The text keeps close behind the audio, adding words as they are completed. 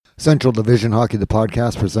Central Division Hockey, the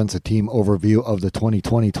podcast, presents a team overview of the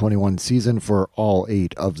 2020-21 season for all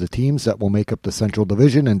 8 of the teams that will make up the Central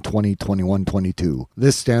Division in 2021-22.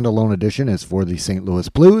 This standalone edition is for the St. Louis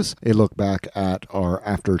Blues, a look back at our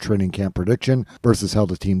after training camp prediction versus how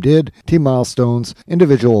the team did, team milestones,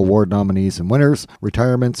 individual award nominees and winners,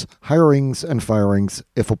 retirements, hirings and firings,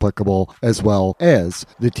 if applicable, as well as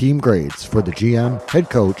the team grades for the GM,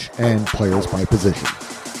 head coach, and players by position.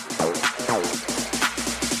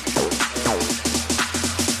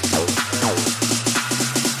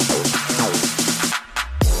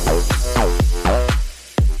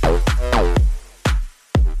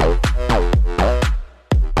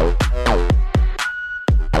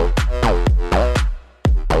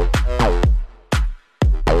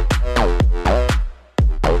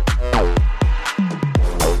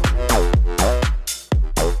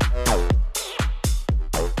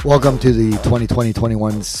 Welcome to the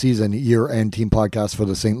 2020-21 season year-end team podcast for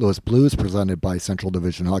the St. Louis Blues, presented by Central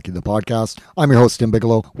Division Hockey, the podcast. I'm your host, Tim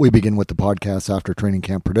Bigelow. We begin with the podcast after training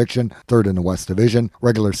camp prediction, 3rd in the West Division.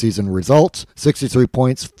 Regular season results, 63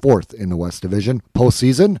 points, 4th in the West Division.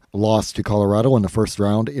 Postseason, lost to Colorado in the first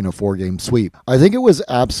round in a 4-game sweep. I think it was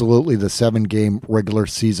absolutely the 7-game regular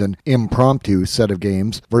season impromptu set of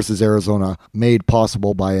games versus Arizona made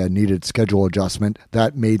possible by a needed schedule adjustment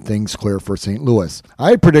that made things clear for St. Louis. I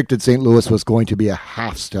had predicted St. Louis was going to be a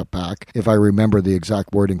half step back, if I remember the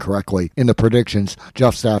exact wording correctly, in the predictions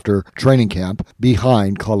just after training camp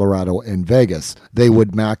behind Colorado and Vegas. They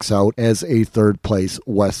would max out as a 3rd place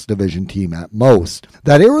West Division team at most.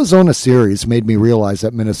 That Arizona series made me realize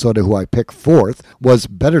that Minnesota, who I picked 4th, was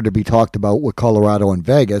better to be talked about with Colorado and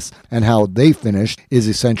Vegas, and how they finished is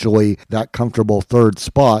essentially that comfortable 3rd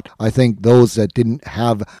spot. I think those that didn't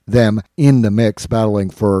have them in the mix battling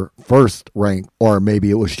for 1st rank, or maybe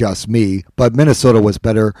it was just me, but Minnesota was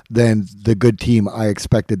better than the good team I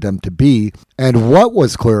expected them to be. And what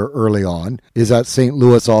was clear early on is that St.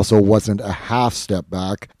 Louis also wasn't a half step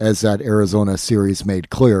back, as that Arizona series made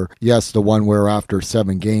clear. Yes, the one where after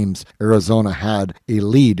 7 games, Arizona had a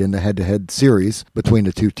lead in the head-to-head series between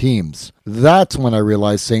the two teams. That's when I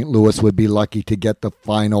realized St. Louis would be lucky to get the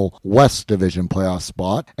final West Division playoff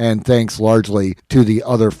spot, and thanks largely to the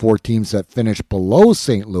other 4 teams that finished below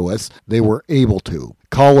St. Louis, they were able to.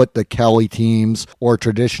 Call it the Cali teams or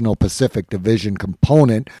traditional Pacific Division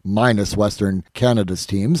component minus Western Canada's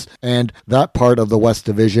teams, and that part of the West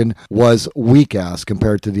Division was weak-ass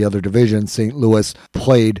compared to the other divisions. St. Louis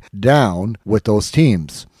played down with those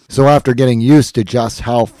teams. So after getting used to just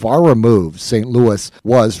how far removed St. Louis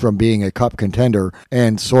was from being a cup contender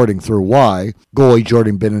and sorting through why, goalie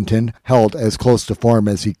Jordan Binnington held as close to form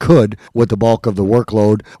as he could with the bulk of the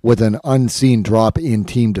workload with an unseen drop in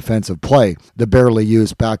team defensive play. The barely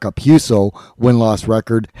used backup Husso win-loss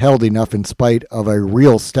record held enough in spite of a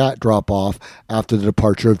real stat drop-off after the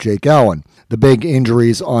departure of Jake Allen. The big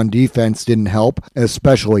injuries on defense didn't help,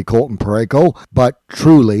 especially Colton Parayko, but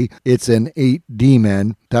truly it's an 8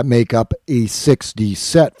 D-men that make up a 6D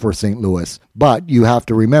set for St. Louis. But you have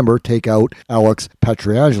to remember, take out Alex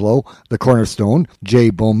Pietrangelo, the cornerstone,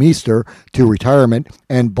 Jay Bouwmeester to retirement,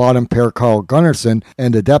 and bottom pair Carl Gunnarsson,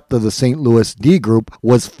 and the depth of the St. Louis D group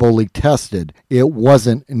was fully tested. It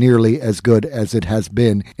wasn't nearly as good as it has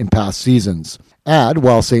been in past seasons.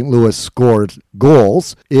 While St. Louis scored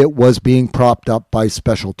goals, it was being propped up by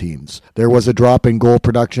special teams. There was a drop in goal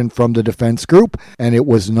production from the defense group, and it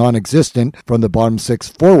was non-existent from the bottom 6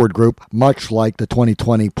 forward group, much like the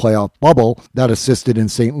 2020 playoff bubble that assisted in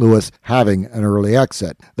St. Louis having an early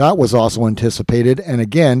exit. That was also anticipated, and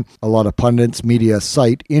again, a lot of pundits, media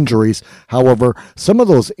cite injuries. However, some of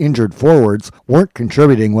those injured forwards weren't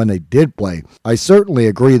contributing when they did play. I certainly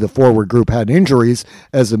agree the forward group had injuries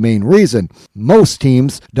as the main reason. Most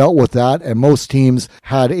teams dealt with that, and most teams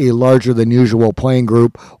had a larger than usual playing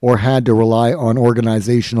group or had to rely on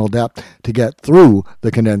organizational depth to get through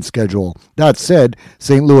the condensed schedule. That said,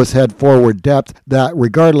 St. Louis had forward depth that,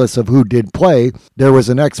 regardless of who did play, there was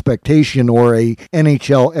an expectation or a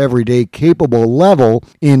NHL everyday capable level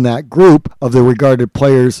in that group of the regarded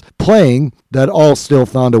players playing that all still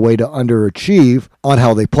found a way to underachieve on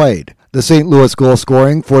how they played. The St. Louis goal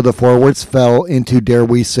scoring for the forwards fell into, dare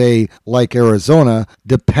we say, like Arizona,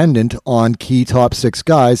 dependent on key top 6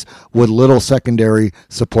 guys with little secondary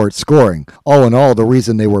support scoring. All in all, the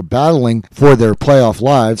reason they were battling for their playoff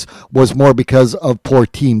lives was more because of poor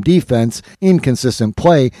team defense, inconsistent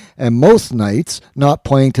play, and most nights not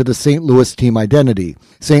playing to the St. Louis team identity.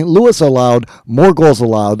 St. Louis allowed more goals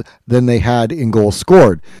allowed than they had in goals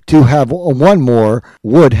scored. To have one more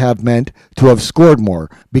would have meant to have scored more,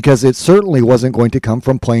 because it certainly wasn't going to come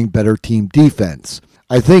from playing better team defense.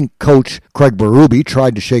 I think Coach Craig Berube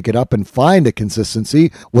tried to shake it up and find a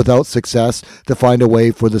consistency without success to find a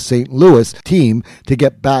way for the St. Louis team to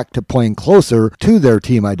get back to playing closer to their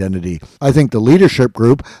team identity. I think the leadership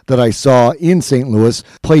group that I saw in St. Louis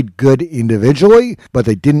played good individually, but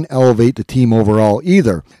they didn't elevate the team overall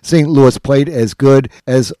either. St. Louis played as good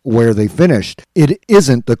as where they finished. It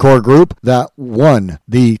isn't the core group that won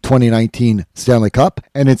the 2019 Stanley Cup,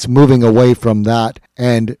 and it's moving away from that,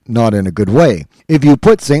 and not in a good way. If you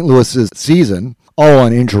put St. Louis's season all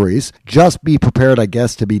on injuries, just be prepared, I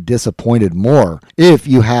guess, to be disappointed more. If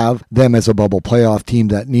you have them as a bubble playoff team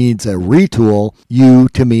that needs a retool, you,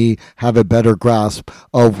 to me, have a better grasp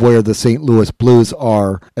of where the St. Louis Blues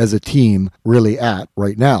are as a team really at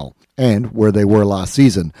right now, and where they were last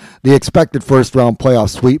season. The expected first-round playoff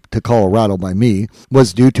sweep to Colorado by me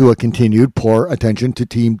was due to a continued poor attention to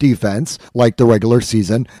team defense like the regular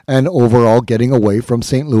season and overall getting away from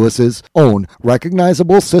St. Louis's own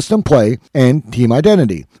recognizable system play and team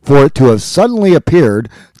identity. For it to have suddenly appeared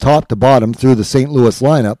top to bottom through the St. Louis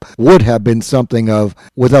lineup would have been something of,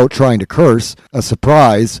 without trying to curse, a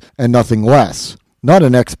surprise and nothing less. Not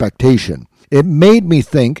an expectation. It made me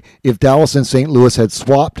think if Dallas and St. Louis had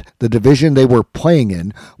swapped the division they were playing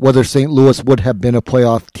in, whether St. Louis would have been a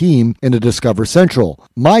playoff team in the Discover Central.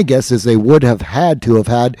 My guess is they would have had to have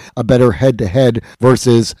had a better head-to-head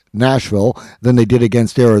versus Nashville than they did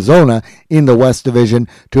against Arizona in the West Division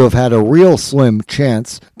to have had a real slim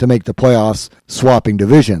chance to make the playoffs swapping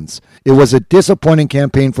divisions. It was a disappointing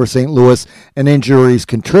campaign for St. Louis, and injuries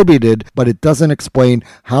contributed, but it doesn't explain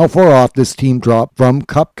how far off this team dropped from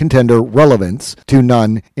Cup contender relevance to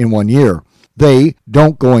none in 1 year. They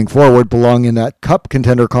don't, going forward, belong in that Cup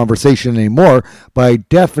contender conversation anymore, but I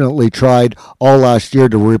definitely tried all last year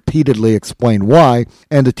to repeatedly explain why,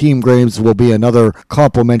 and the team games will be another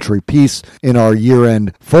complementary piece in our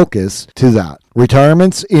year-end focus to that.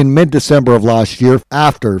 Retirements in mid-December of last year,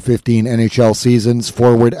 after 15 NHL seasons,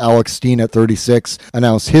 forward Alex Steen at 36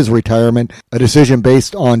 announced his retirement, a decision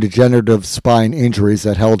based on degenerative spine injuries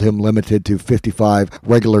that held him limited to 55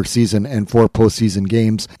 regular season and 4 postseason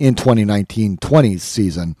games in 2019-20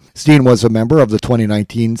 season. Steen was a member of the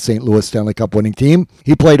 2019 St. Louis Stanley Cup winning team.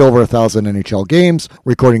 He played over 1,000 NHL games,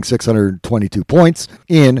 recording 622 points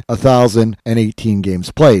in 1,018 games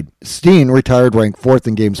played. Steen retired ranked 4th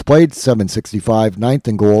in games played, 765, 9th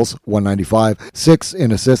in goals, 195, 6th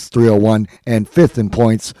in assists, 301, and 5th in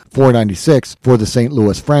points, 496 for the St.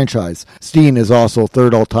 Louis franchise. Steen is also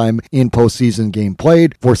 3rd all-time in postseason game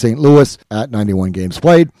played for St. Louis at 91 games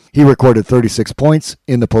played. He recorded 36 points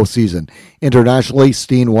in the postseason. Internationally,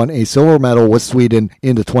 Steen won a silver medal with Sweden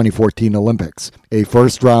in the 2014 Olympics. A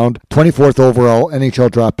first-round, 24th overall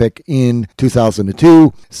NHL draft pick in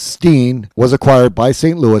 2002, Steen was acquired by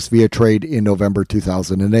St. Louis via trade in November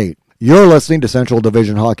 2008. You're listening to Central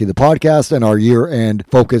Division Hockey, the podcast, and our year-end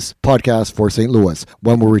focus podcast for St. Louis.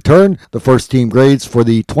 When we return, the first team grades for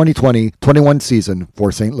the 2020-21 season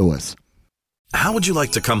for St. Louis. How would you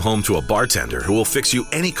like to come home to a bartender who will fix you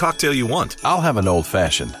any cocktail you want? I'll have an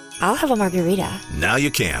old-fashioned. I'll have a margarita. Now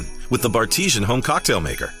you can with the Bartesian Home Cocktail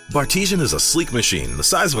Maker. Bartesian is a sleek machine the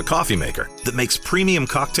size of a coffee maker that makes premium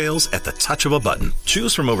cocktails at the touch of a button.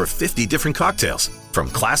 Choose from over 50 different cocktails,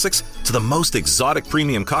 from classics to the most exotic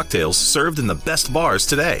premium cocktails served in the best bars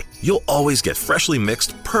today. You'll always get freshly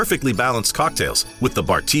mixed, perfectly balanced cocktails with the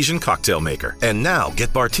Bartesian Cocktail Maker. And now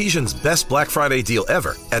get Bartesian's best Black Friday deal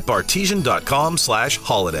ever at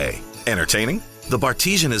bartesian.com/holiday. Entertaining? The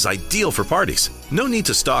Bartesian is ideal for parties. No need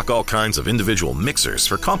to stock all kinds of individual mixers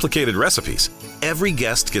for complicated recipes. Every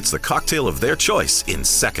guest gets the cocktail of their choice in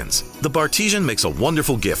seconds. The Bartesian makes a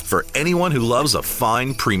wonderful gift for anyone who loves a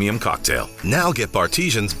fine premium cocktail. Now get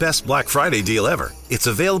Bartesian's best Black Friday deal ever. It's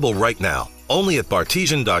available right now, only at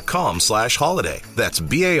bartesian.com/holiday. That's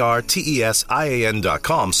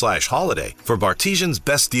BARTESIAN.com/holiday for Bartesian's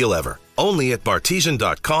best deal ever. Only at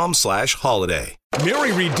bartesian.com/holiday.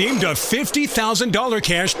 Mary redeemed a $50,000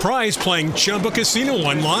 cash prize playing Chumba Casino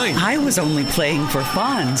online. I was only playing for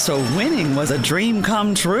fun, so winning was a dream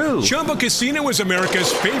come true. Chumba Casino is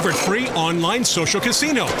America's favorite free online social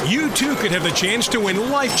casino. You too could have the chance to win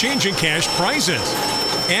life-changing cash prizes.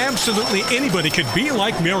 Absolutely anybody could be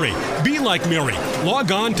like Mary. Be like Mary.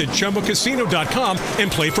 Log on to ChumbaCasino.com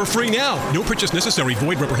and play for free now. No purchase necessary.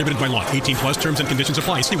 Void where prohibited by law. 18 plus terms and conditions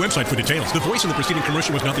apply. See website for details. The voice in the preceding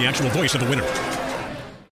commercial was not the actual voice of the winner.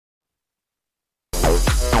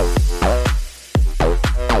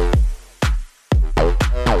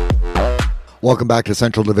 Welcome back to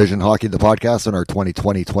Central Division Hockey, the podcast, on our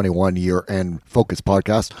 2020-21 year-end focus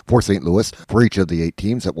podcast for St. Louis. For each of the 8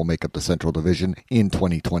 teams that will make up the Central Division in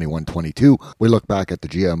 2021-22, we look back at the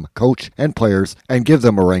GM, coach, and players and give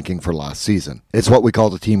them a ranking for last season. It's what we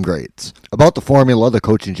call the team grades. About the formula, the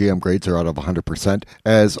coach and GM grades are out of 100%,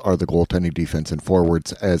 as are the goaltending, defense, and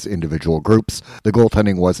forwards as individual groups. The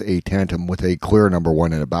goaltending was a tandem with a clear number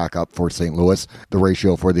 1 and a backup for St. Louis. The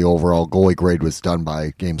ratio for the overall goalie grade was done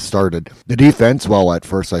by games started. The defense, well, at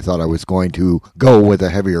first I thought I was going to go with a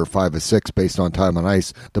heavier 5 of 6 based on time on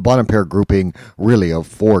ice. The bottom pair grouping really of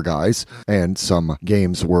 4 guys, and some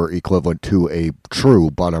games were equivalent to a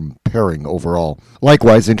true bottom pairing overall.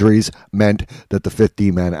 Likewise, injuries meant that the 5th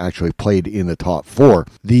D-man actually played in the top 4.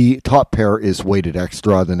 The top pair is weighted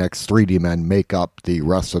extra. The next 3 D-men make up the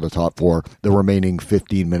rest of the top 4. The remaining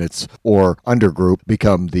 15 minutes or under group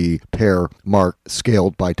become the pair marked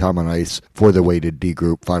scaled by time on ice for the weighted D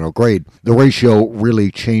group final grade. The ratio really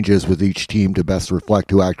changes with each team to best reflect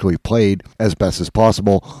who actually played as best as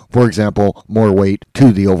possible. For example, more weight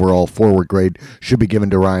to the overall forward grade should be given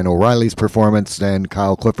to Ryan O'Reilly's performance than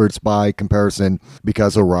Kyle Clifford's by comparison,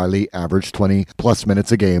 because O'Reilly averaged 20 plus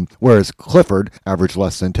minutes a game, whereas Clifford averaged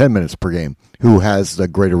less than 10 minutes per game. Who has the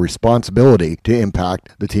greater responsibility to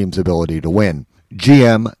impact the team's ability to win?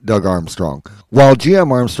 GM Doug Armstrong. While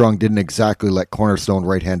GM Armstrong didn't exactly let cornerstone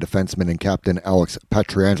right-hand defenseman and captain Alex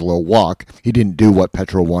Pietrangelo walk, he didn't do what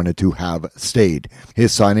Petro wanted to have stayed.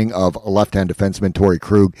 His signing of left-hand defenseman Torrey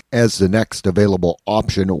Krug as the next available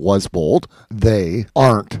option was bold. They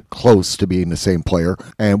aren't close to being the same player,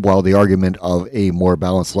 and while the argument of a more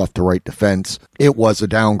balanced left-to-right defense, it was a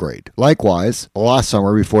downgrade. Likewise, last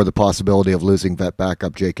summer, before the possibility of losing vet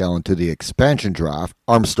backup Jake Allen to the expansion draft,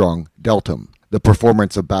 Armstrong dealt him. The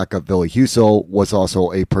performance of backup Ville Husso was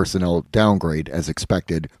also a personnel downgrade as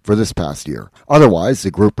expected for this past year. Otherwise, the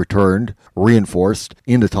group returned, reinforced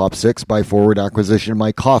in the top 6 by forward acquisition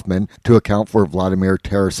Mike Hoffman to account for Vladimir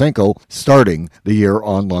Tarasenko starting the year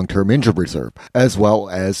on long-term injured reserve, as well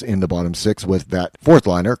as in the bottom 6 with vet fourth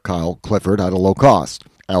liner Kyle Clifford at a low cost.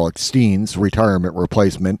 Alex Steen's retirement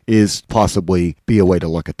replacement is possibly be a way to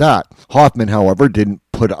look at that. Hoffman, however, didn't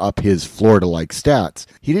put up his Florida-like stats.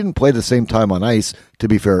 He didn't play the same time on ice, to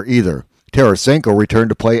be fair, either. Tarasenko returned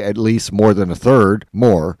to play at least more than a third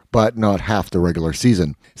more, but not half the regular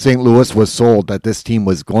season. St. Louis was sold that this team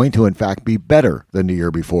was going to in fact be better than the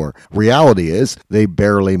year before. Reality is, they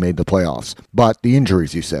barely made the playoffs. But the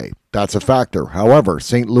injuries, you say. That's a factor. However,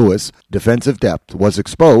 St. Louis' defensive depth was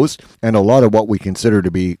exposed, and a lot of what we consider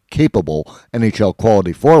to be capable NHL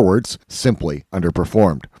quality forwards simply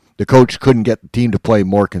underperformed. The coach couldn't get the team to play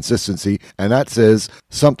more consistency, and that says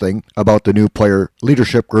something about the new player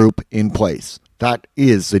leadership group in place. That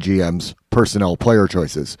is the GM's personnel player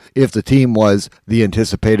choices. If the team was the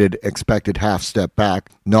anticipated expected half step back,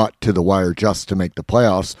 not to the wire just to make the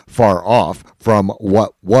playoffs, far off from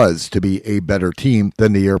what was to be a better team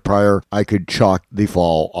than the year prior, I could chalk the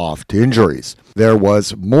fall off to injuries. There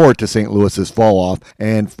was more to St. Louis's fall off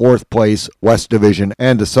and 4th place West Division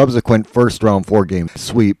and the subsequent first round 4-game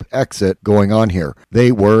sweep exit going on here.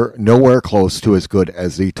 They were nowhere close to as good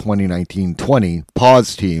as the 2019-20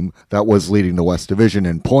 pause team that was leading the West Division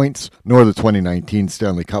in points, nor the 2019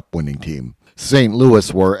 Stanley Cup winning team. St.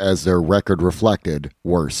 Louis were, as their record reflected,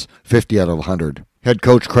 worse, 50 out of 100. Head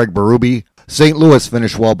coach Craig Berube. St. Louis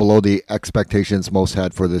finished well below the expectations most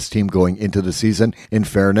had for this team going into the season. In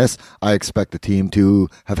fairness, I expect the team to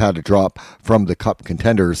have had a drop from the Cup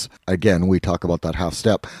contenders. Again, we talk about that half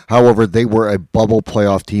step. However, they were a bubble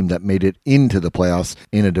playoff team that made it into the playoffs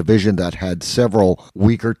in a division that had several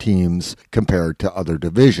weaker teams compared to other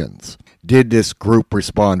divisions. Did this group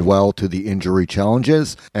respond well to the injury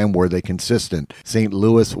challenges, and were they consistent? St.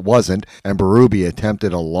 Louis wasn't, and Berube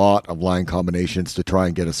attempted a lot of line combinations to try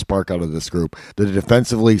and get a spark out of this group. The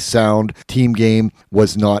defensively sound team game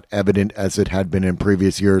was not evident as it had been in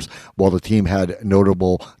previous years. While the team had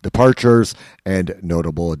notable departures and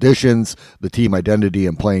notable additions, the team identity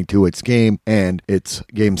and playing to its game and its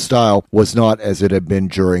game style was not as it had been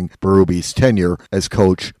during Berube's tenure as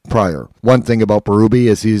coach prior. One thing about Berube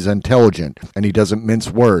is he's intelligent and he doesn't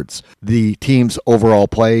mince words. The team's overall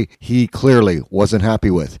play, he clearly wasn't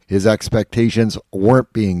happy with. His expectations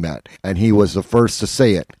weren't being met, and he was the first to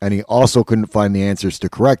say it, and he also couldn't find the answers to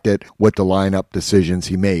correct it with the lineup decisions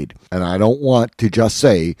he made. And I don't want to just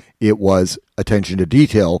say it was attention to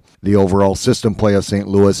detail, the overall system play of St.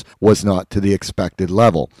 Louis was not to the expected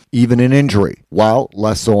level, even in injury. While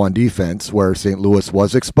less so on defense, where St. Louis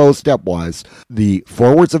was exposed step-wise, the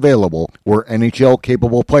forwards available were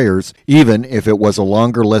NHL-capable players, even if it was a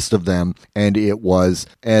longer list of them, and it was,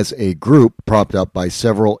 as a group, propped up by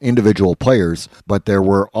several individual players, but there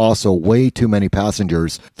were also way too many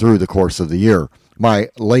passengers through the course of the year. My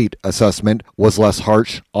late assessment was less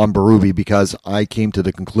harsh on Berube because I came to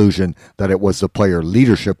the conclusion that it was the player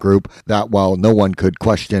leadership group that, while no one could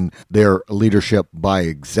question their leadership by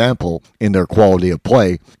example in their quality of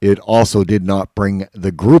play, it also did not bring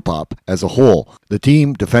the group up as a whole. The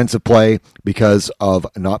team defensive play, because of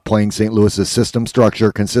not playing St. Louis's system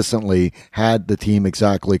structure consistently, had the team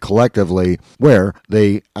exactly collectively where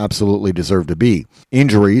they absolutely deserve to be.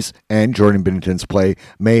 Injuries and Jordan Binnington's play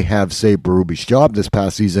may have saved Berube's job this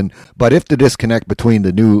past season, but if the disconnect between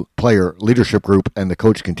the new player leadership group and the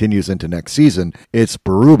coach continues into next season, it's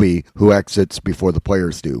Berube who exits before the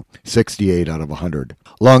players do. 68 out of 100.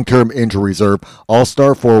 Long-term injury reserve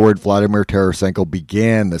all-star forward Vladimir Tarasenko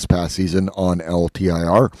began this past season on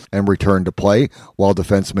LTIR and returned to play, while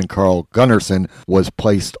defenseman Carl Gunnarsson was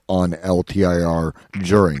placed on LTIR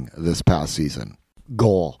during this past season.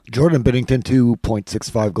 Goal. Jordan Binnington,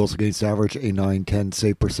 2.65 goals against average, a .910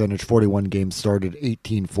 save percentage, 41 games started,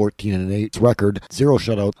 18-14-8 record, 0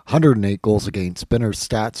 shutout, 108 goals against. Binner's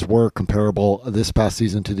stats were comparable this past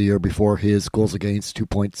season to the year before. His goals against,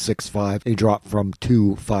 2.65, a drop from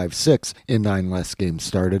 2.56 in 9 less games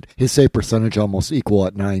started. His save percentage almost equal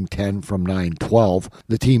at .910 from .912.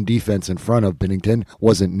 The team defense in front of Binnington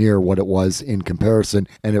wasn't near what it was in comparison,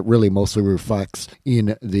 and it really mostly reflects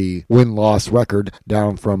in the win-loss record,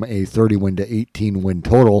 down from a 30-win to 18-win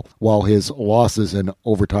total, while his losses and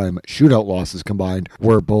overtime shootout losses combined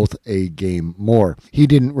were both a game more. He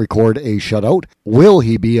didn't record a shutout. Will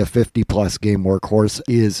he be a 50-plus game workhorse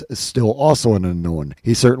is still also an unknown.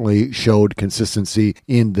 He certainly showed consistency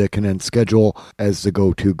in the condensed schedule as the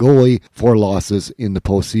go-to goalie for losses in the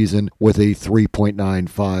postseason with a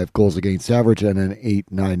 3.95 goals against average and an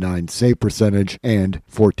 .899 save percentage and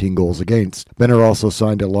 14 goals against. Benner also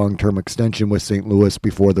signed a long-term extension with St. Louis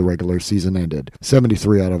before the regular season ended.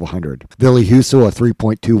 73 out of 100. Ville Husso, a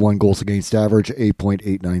 3.21 goals against average,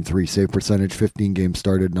 8.893 save percentage, 15 games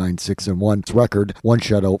started, 9-6-1 record, 1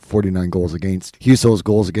 shutout, 49 goals against. Husso's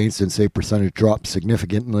goals against and save percentage dropped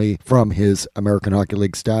significantly from his American Hockey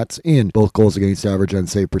League stats in both goals against average and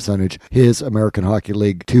save percentage. His American Hockey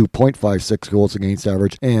League 2.56 goals against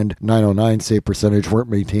average and .909 save percentage weren't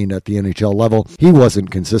maintained at the NHL level. He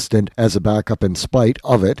wasn't consistent as a backup in spite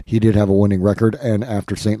of it. He did have a winning record, and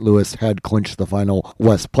after St. Louis had clinched the final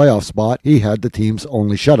West playoff spot, he had the team's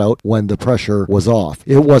only shutout when the pressure was off.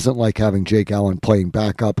 It wasn't like having Jake Allen playing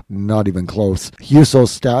backup, not even close.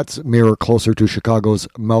 Husso's stats mirror closer to Chicago's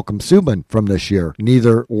Malcolm Subban from this year.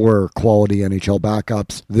 Neither were quality NHL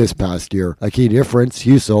backups this past year. A key difference,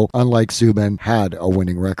 Husso, unlike Subban, had a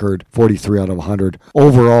winning record, 43 out of 100.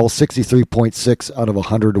 Overall, 63.6 out of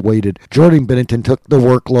 100 weighted. Jordan Binnington took the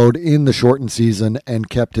workload in the shortened season and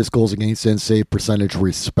kept his goals against and save percentage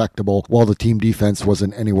respectable, while the team defense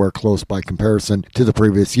wasn't anywhere close by comparison to the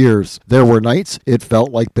previous years. There were nights it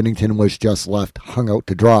felt like Binnington was just left hung out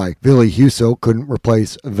to dry. Ville Husso couldn't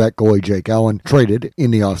replace vet goalie Jake Allen, traded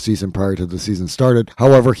in the offseason prior to the season started.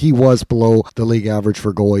 However, he was below the league average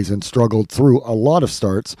for goalies and struggled through a lot of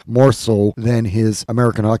starts, more so than his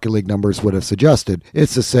American Hockey League numbers would have suggested.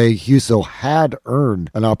 It's to say Husso had earned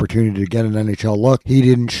an opportunity to get an NHL look. He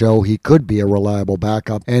didn't show he could be a reliable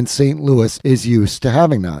backup, and St. Louis is used to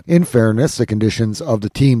having that. In fairness, the conditions of the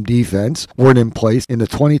team defense weren't in place in the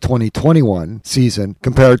 2020-21 season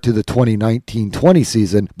compared to the 2019-20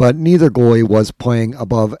 season, but neither goalie was playing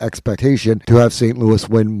above expectation to have St. Louis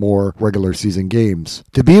win more regular season games.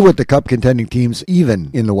 To be with the cup contending teams even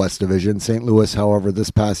in the West Division, St. Louis, however,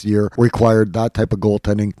 this past year required that type of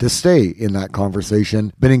goaltending to stay in that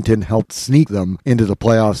conversation. Binnington helped sneak them into the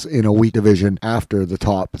playoffs in a weak division after the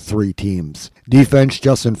top 3 teams. Defense,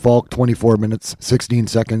 Justin Falk, 24 minutes, 16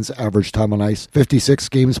 seconds, average time on ice, 56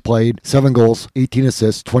 games played, 7 goals, 18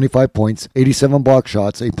 assists, 25 points, 87 block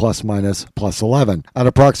shots, a plus-minus, +11. At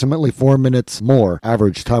approximately 4 minutes more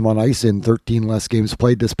average time on ice in 13 less games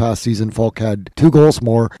played this past season, Falk had 2 goals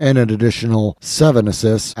more and an additional 7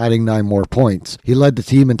 assists, adding 9 more points. He led the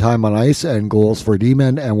team in time on ice and goals for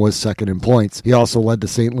D-men and was second in points. He also led the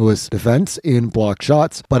St. Louis defense in block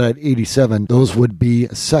shots, but at 87, those would be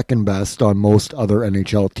second best on most other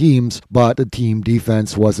NHL teams, but but the team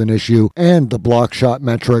defense was an issue, and the block shot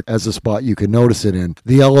metric as a spot you can notice it in.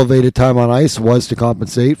 The elevated time on ice was to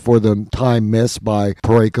compensate for the time missed by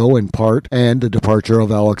Parayko in part, and the departure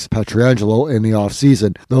of Alex Pietrangelo in the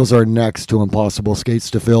offseason. Those are next to impossible skates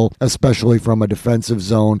to fill, especially from a defensive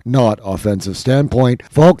zone, not offensive standpoint.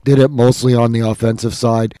 Falk did it mostly on the offensive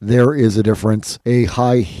side. There is a difference. A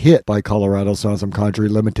high hit by Colorado Nazem Kadri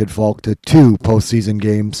limited Falk to 2 postseason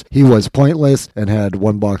games. He was pointless and had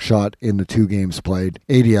 1 block shot in the 2 games played,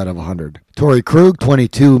 80 out of 100. Torrey Krug,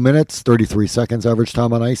 22 minutes, 33 seconds average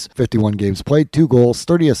time on ice, 51 games played, 2 goals,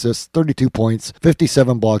 30 assists, 32 points,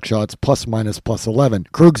 57 block shots, +/+11.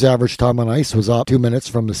 Krug's average time on ice was up 2 minutes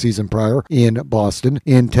from the season prior in Boston.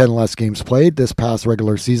 In 10 less games played this past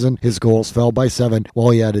regular season, his goals fell by 7,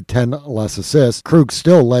 while he added 10 less assists. Krug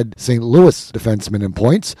still led St. Louis defensemen in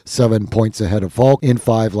points, 7 points ahead of Falk in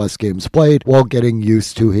 5 less games played, while getting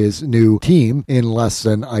used to his new team in less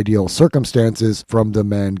than ideal circumstances from the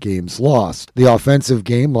man games lost. The offensive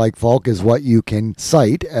game, like Falk, is what you can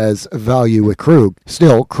cite as value with Krug.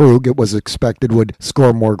 Still, Krug, it was expected, would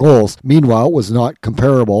score more goals. Meanwhile, was not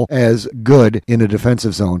comparable as good in a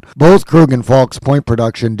defensive zone. Both Krug and Falk's point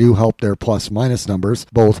production do help their plus-minus numbers,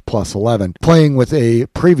 both +11. Playing with a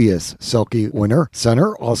previous Selke winner,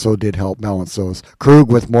 center, also did help balance those.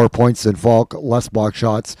 Krug, with more points than Falk, less block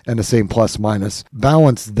shots, and the same plus-minus,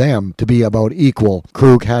 balanced them to be about equal.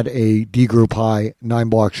 Krug had a D-group high, 9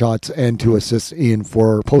 block shots, and 2 assists in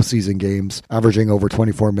 4 postseason games, averaging over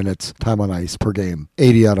 24 minutes time on ice per game,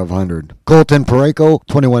 80 out of 100. Colton Parayko,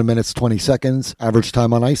 21 minutes, 20 seconds, average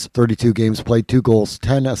time on ice, 32 games played, 2 goals,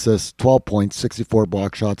 10 assists, 12 points, 64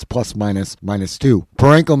 block shots, +/-2.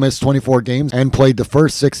 Parayko missed 24 games and played the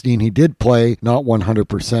first 16 he did play, not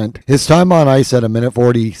 100%. His time on ice at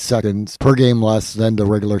 1:40 seconds per game less than the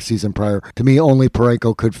regular season prior. To me, only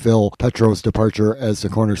Parayko could fill Petro's departure as the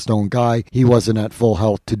cornerstone guy. He wasn't at full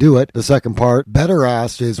health to do it. The second part, better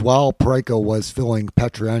asked, is while Parayko was filling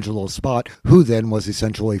Pietrangelo's spot, who then was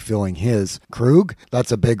essentially filling his? Krug?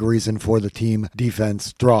 That's a big reason for the team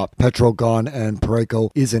defense drop. Petro gone and Parayko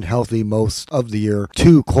isn't healthy most of the year.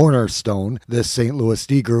 2 cornerstone this St. Louis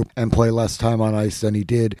D group and play less time on ice than he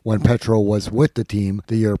did when Petro was with the team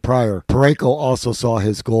the year prior. Parayko also saw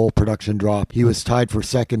his goal production drop. He was tied for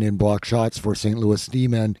second in block shots for St. Louis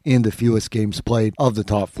D-men in the fewest games played of the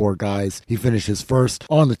top 4 guys. He finishes first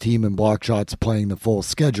on the team in block shots playing the full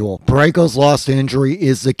schedule. Parayko's loss to injury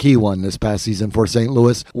is the key one this past season for St.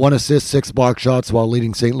 Louis. 1 assist, 6 block shots while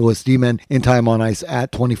leading St. Louis D-men in time on ice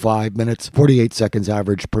at 25 minutes, 48 seconds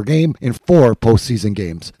average per game in 4 postseason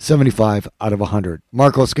games, 75 out of 100.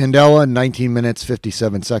 Marco Scandella, 19 minutes,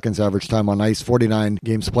 57 seconds average time on ice, 49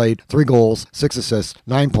 games played, 3 goals, 6 assists,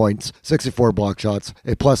 9 points, 64 block shots,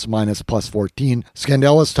 a +/+14.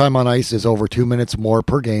 Scandella's time on ice is over 2 minutes more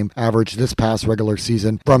per game average this past regular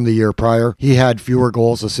season from the year prior. He had fewer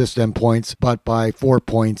goals, assists, and points, but by 4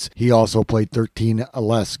 points, he also played 13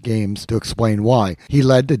 less games. To explain why, he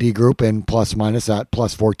led the D group in plus-minus at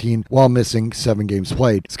 +14 while missing 7 games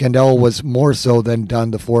played. Scandella was more so than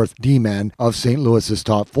Dunn, the 4th D-man of St. Louis's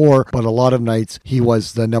top 4, but a lot of nights he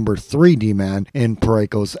was the number 3 D-man in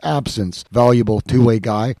Parayko's absence. Valuable two-way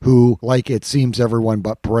guy who, like it seems everyone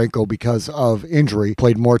but Parayko because of injury,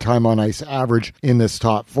 played more time on ice average in this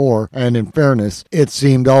top 4, and in fairness, it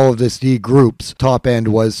seemed all of this D group's top end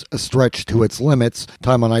was stretched to its limits,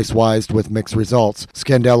 time on ice wise, with mixed results,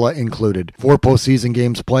 Scandella included. 4 postseason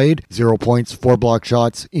games played, 0 points, 4 block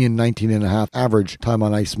shots in 19.5 average time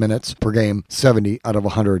on ice minutes per game, 70 out of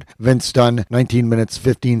 100. Vince Dunn, 19 minutes,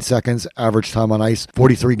 15 seconds, average time on ice,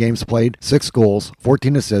 43 games played, 6 goals,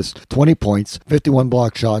 14 assists, 20 points, 51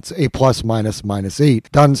 block shots, a +/-8.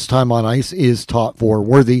 Dunn's time on ice is top 4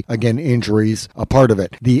 worthy, again injuries a part of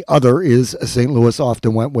it. The other is St. Louis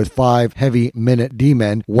often went with 5 heavy minute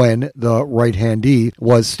D-men when the right-hand D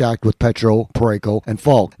was stacked with Petro, Parayko, and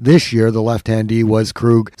Falk. This year, the left-hand D was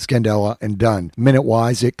Krug, Scandella, and Dunn.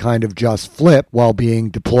 Minute-wise, it kind of just flipped while being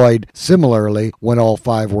deployed similarly when all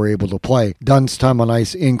 5 were able to play. Dunn's time on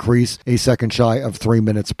ice increased a second shy of 3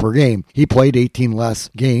 minutes per game. He played 18 less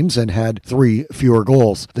games and had 3 fewer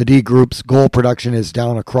goals. The D group's goal production is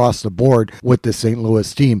down across the board with the St.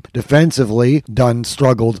 Louis team. Defensively, Dunn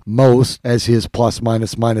struggled most as his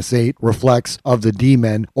 +/- -8 reflects of the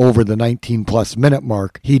D-men over the 19-plus minute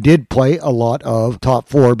mark. He did play a lot of top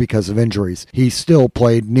 4 because of injuries. He still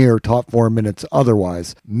played near top 4 minutes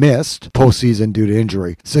otherwise. Missed postseason due to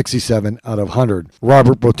injury, 67 out of 100.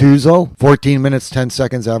 Robert Bortuzzo, 14 minutes, 10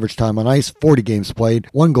 seconds average time on ice, 40 games played,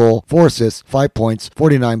 1 goal, 4 assists, 5 points,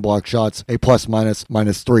 49 block shots, a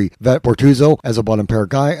 ±3. Vet Bortuzzo, as a bottom pair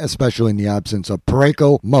guy, especially in the absence of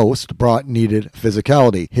Parayko, most brought needed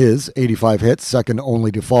physicality. His 85 hits, second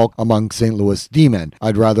only to Falk among St. Louis D-men.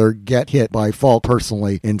 I'd rather get hit by Falk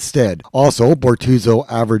personally instead. Also, Bortuzzo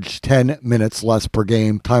averaged 10 minutes less per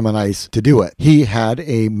game time on ice to do it. He had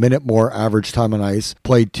a minute more average time on ice,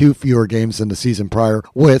 played 2 fewer games than the season prior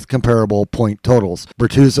with comparable point totals.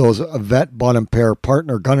 Bortuzzo's vet bottom pair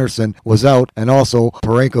partner Gunnarsson was out, and also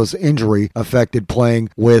Parayko's injury affected playing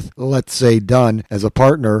with, let's say, Dunn as a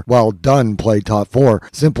partner while Dunn played top 4.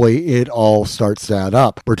 Simply, it all starts to add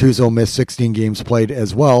up. Bortuzzo missed 16 games played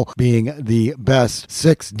as well, being the best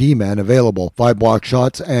 6 D-men available. 5 block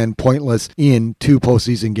shots and pointless in 2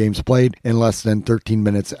 postseason games played in less than 13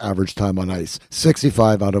 minutes average time on ice.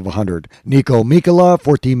 65 out of 100. Niko Mikkola,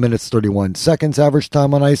 14 minutes 31 seconds average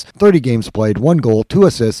time on ice, 30 games played, 1 goal, 2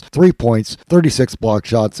 assists, 3 points, 36 block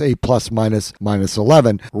shots, a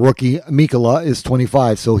 ±11. Rookie Mikkola is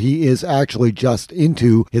 25, so he is actually just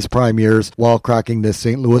into his prime years while cracking this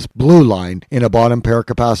St. Louis blue line in a bottom pair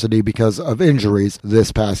capacity because of injuries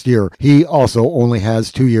this past year. He also only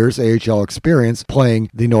has 2 years AHL experience playing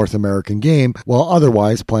the North American game while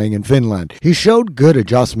otherwise playing in Finland. He showed good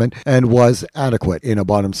adjustment and was adequate in a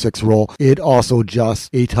bottom 6 role. It also just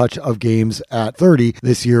a touch of games at 30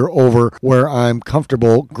 this year over where I'm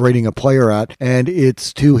comfortable grading a player at, and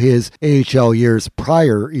it's to his AHL years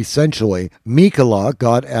prior essentially. Mikkola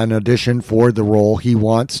got an audition for the role he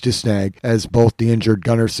wants to snag as both the injured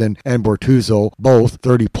Gunnarsson and Bortuzzo, both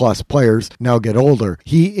 30-plus players, now get older.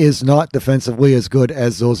 He is not defensively as good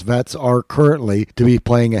as those vets are currently to be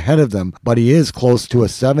playing ahead of them, but he is close to a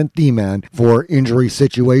 7th D-man for injury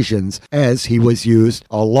situations, as he was used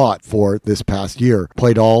a lot for this past year.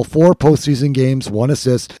 Played all 4 postseason games, 1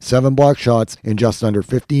 assist, 7 block shots in just under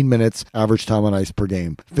 15 minutes average time on ice per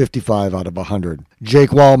game, 55 out of 100.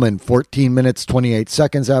 Jake Walman, 14 minutes, 28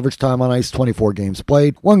 seconds average time on ice, 24 games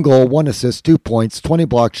played, 1 goal, 1 assist, 2 points, 20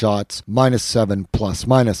 block shots, -7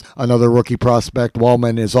 ±. Another rookie prospect,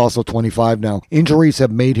 Walman is also 25 now. Injuries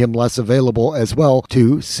have made him less available as well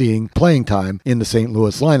to seeing playing time in the St.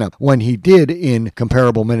 Louis lineup. When he did in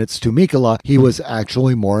comparable minutes to Mikkola, he was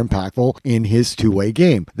actually more impactful in his two-way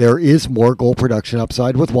game. There is more goal production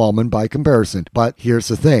upside with Walman by comparison, but here's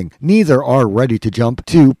the thing. Neither are ready to jump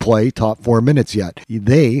to play top 4 minutes yet.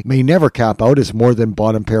 They may never cap out as more than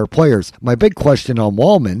bottom pair players. My big question on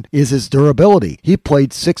Walman is his durability. He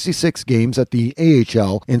played 66 games at the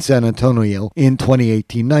AHL in San Antonio in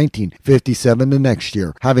 2018-19, 57 the next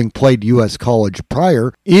year. Having played U.S. college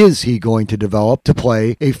prior, is he going to develop to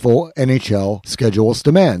play a full NHL schedule as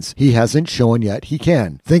demands? He hasn't shown yet he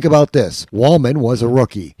can. Think about this. Walman was a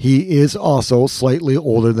rookie. He is also slightly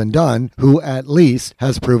older than Dunn, who at least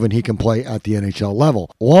has proven he can play at the NHL level.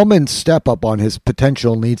 Walman's step up on his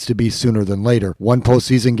potential needs to be sooner than later. 1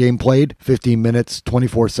 postseason game played, 15 minutes,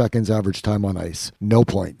 24 seconds average time on ice. No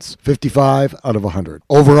points. 55 out of 100.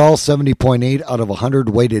 Overall, 70.8 out of 100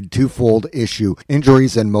 weighted twofold issue.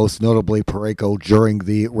 Injuries, and most notably Parayko during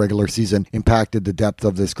the regular season, impacted the depth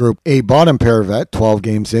of this group. A bottom pair vet, 12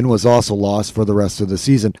 games in, was also lost for the rest of the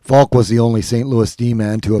season. Falk was the only St. Louis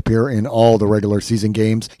D-man to appear in all the regular season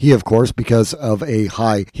games. He, of course, because of a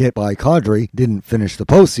high hit by Kadri, didn't finish the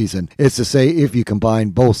postseason. It's to say, if you combine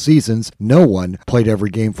both seasons, no one played every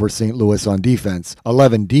game for St. Louis on defense.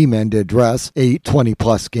 11 D-men did dress 8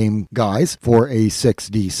 20-plus game guys for a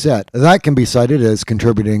 6D set. That can be cited as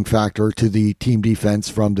contributing factor to the team defense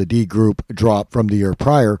from the D group drop from the year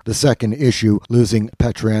prior. The second issue, losing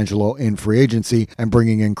Pietrangelo in free agency and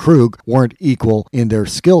bringing in Krug, weren't equal in their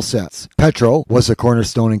skill sets. Petro was a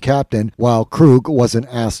cornerstone and captain, while Krug wasn't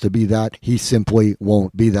asked to be that. He simply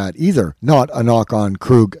won't be that either. Not a knock on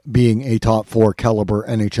Krug being a top 4 caliber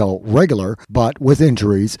NHL regular, but with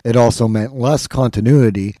injuries, it also meant less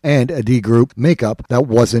continuity and a D group makeup that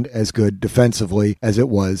wasn't as good defensively as it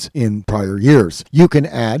was in prior years. You can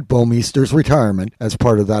add Bouwmeester's retirement as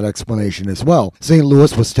part of that explanation as well. St.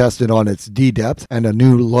 Louis was tested on its D depth and a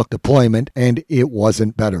new look deployment, and it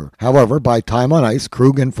wasn't better. However, by time on ice,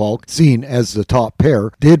 Krug and Falk, seen as the top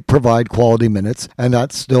pair, did provide quality minutes, and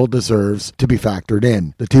that still deserves to be factored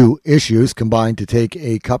in. The two issues combined to take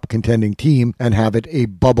a cup contending team and have it a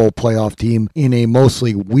bubble playoff team in a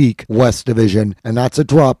mostly weak West Division, and that's a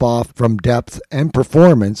drop off from depth and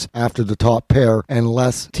performance after the top pair and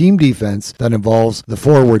less team defense offense that involves the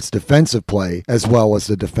forward's defensive play as well as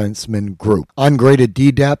the defenseman group. Ungraded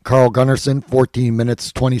D-depth, Carl Gunnarsson, 14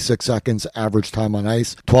 minutes, 26 seconds, average time on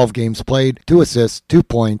ice, 12 games played, 2 assists, 2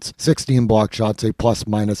 points, 16 block shots, a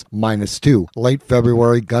 +-2. Late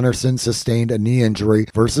February, Gunnarsson sustained a knee injury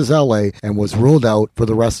versus LA and was ruled out for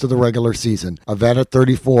the rest of the regular season. A vet at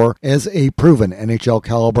 34, as a proven NHL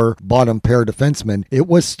caliber bottom pair defenseman, it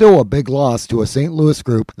was still a big loss to a St. Louis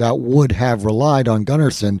group that would have relied on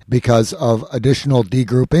Gunnarsson because of additional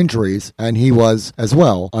D-group injuries, and he was, as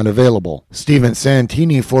well, unavailable. Steven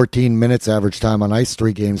Santini, 14 minutes, average time on ice,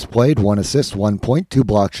 3 games played, 1 assist, 1 point, 2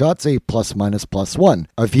 block shots, a +-1.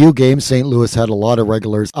 A few games, St. Louis had a lot of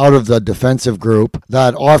regulars out of the defensive group.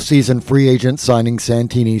 That offseason free agent signing,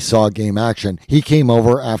 Santini saw game action. He came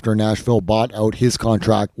over after Nashville bought out his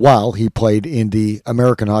contract while he played in the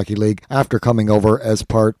American Hockey League after coming over as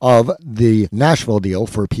part of the Nashville deal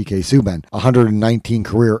for PK Subban. 119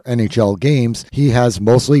 career NHL games, he has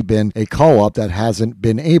mostly been a call-up that hasn't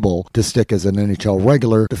been able to stick as an NHL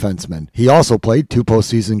regular defenseman. He also played 2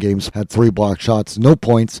 postseason games, had 3 block shots, no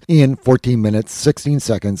points in 14 minutes, 16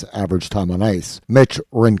 seconds, average time on ice. Mitch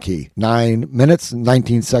Rinke, 9 minutes,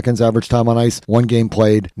 19 seconds, average time on ice, 1 game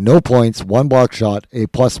played, no points, 1 block shot, a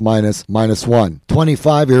 +-1.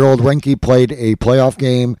 25-year-old Rinke played a playoff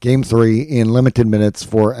game, Game 3, in limited minutes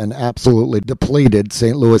for an absolutely depleted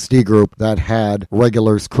St. Louis D group that had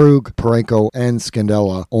regulars Krug, Parayko, and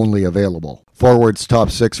Scandella only available. Forwards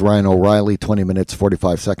top 6, Ryan O'Reilly, 20 minutes,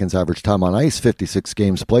 45 seconds, average time on ice, 56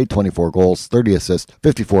 games played, 24 goals, 30 assists,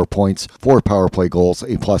 54 points, 4 power play goals,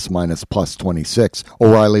 a +-+26.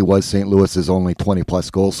 O'Reilly was St. Louis's only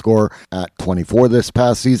 20-plus goal scorer at 24 this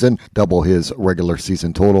past season, double his regular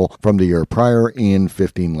season total from the year prior in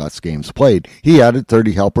 15 less games played. He added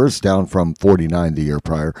 30 helpers, down from 49 the year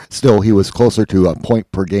prior. Still, he was closer to a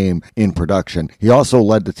point per game in production. He also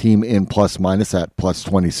led the team in +- at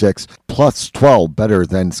 +26, +12 better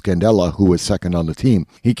than Scandella, who was second on the team.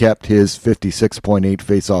 He kept his 56.8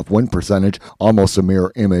 face-off win percentage, almost a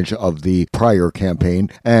mirror image of the prior campaign,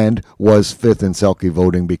 and was 5th in Selke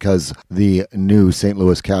voting because the new St.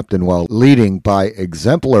 Louis captain, while leading by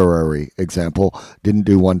exemplary example, didn't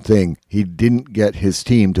do one thing. He didn't get his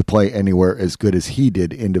team to play anywhere as good as he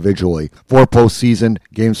did individually. 4 postseason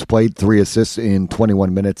games played, 3 assists in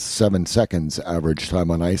 21 minutes, 7 seconds average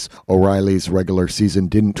time on ice. O'Reilly's regular season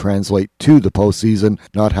didn't translate to the postseason.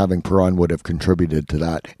 Not having Perron would have contributed to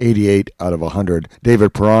that. 88 out of 100.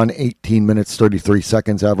 David Perron, 18 minutes, 33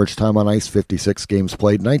 seconds, average time on ice, 56 games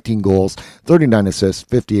played, 19 goals, 39 assists,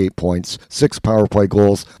 58 points, 6 power play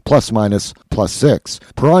goals, +-6.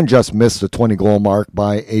 Perron just missed the 20-goal mark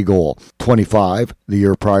by a goal. 25 the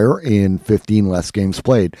year prior in 15 less games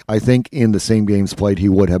played. I think in the same games played he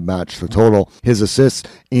would have matched the total. His assists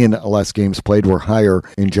in less games played were higher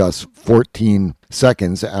in just 14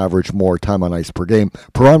 seconds, average more time on ice per game.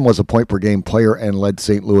 Perron was a point per game player and led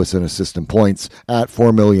St. Louis in assists and points. At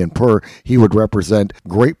 $4 million per, he would represent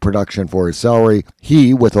great production for his salary.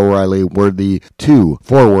 He, with O'Reilly, were the 2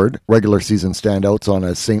 forward regular season standouts on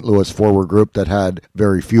a St. Louis forward group that had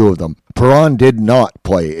very few of them. Perron did not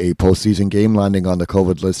play a postseason game, landing on the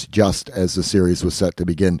COVID list just as the series was set to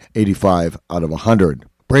begin. 85 out of 100.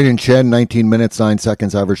 Brayden Schenn, 19 minutes, 9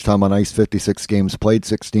 seconds, average time on ice, 56 games played,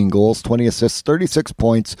 16 goals, 20 assists, 36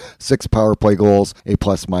 points, 6 power play goals, a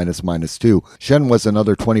 +-2. Schenn was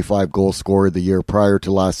another 25-goal scorer the year prior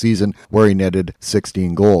to last season, where he netted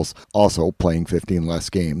 16 goals, also playing 15 less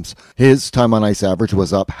games. His time on ice average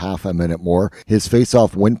was up half a minute more. His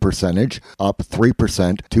face-off win percentage up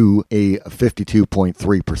 3% to a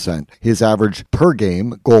 52.3%. His average per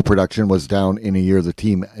game goal production was down in a year the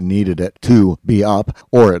team needed it to be up,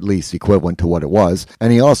 or at least equivalent to what it was,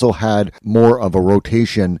 and he also had more of a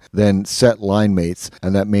rotation than set line mates,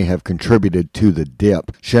 and that may have contributed to the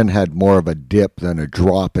dip. Schenn had more of a dip than a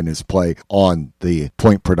drop in his play on the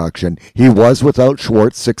point production. He was without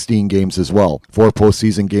Schwartz 16 games as well. 4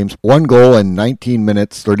 postseason games, 1 goal in 19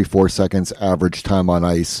 minutes, 34 seconds, average time on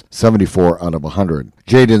ice, 74 out of 100.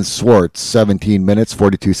 Jaden Schwartz, 17 minutes,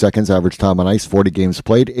 42 seconds, average time on ice, 40 games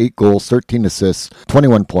played, 8 goals, 13 assists,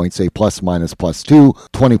 21 points, a +-+2.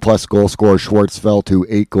 20-plus goal scorer Schwartz fell to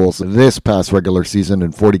 8 goals this past regular season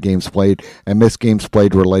in 40 games played, and missed games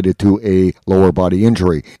played related to a lower body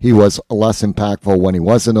injury. He was less impactful when he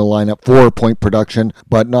was in the lineup for point production,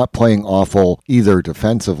 but not playing awful either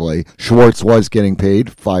defensively. Schwartz was getting paid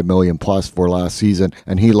 $5 million plus for last season,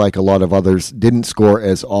 and he, like a lot of others, didn't score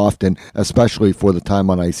as often, especially for the time time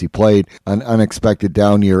on ice he played, an unexpected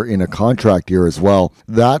down year in a contract year as well.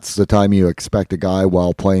 That's the time you expect a guy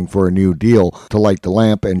while playing for a new deal to light the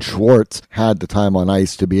lamp, and Schwartz had the time on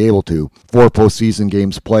ice to be able to. 4 postseason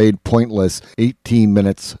games played, pointless, 18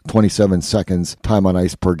 minutes, 27 seconds, time on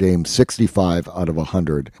ice per game, 65 out of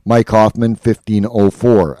 100. Mike Hoffman,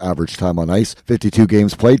 15.04 average time on ice, 52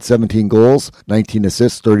 games played, 17 goals, 19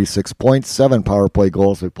 assists, 36 points, 7 power play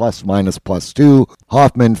goals, a +2.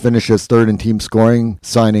 Hoffman finishes third in team scoring,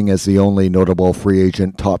 signing as the only notable free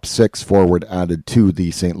agent top 6 forward added to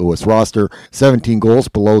the St. Louis roster. 17 goals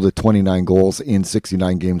below the 29 goals in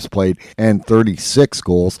 69 games played and 36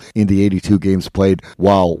 goals in the 82 games played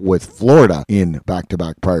while with Florida in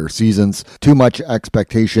back-to-back prior seasons. Too much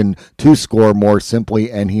expectation to score more simply,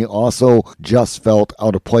 and he also just felt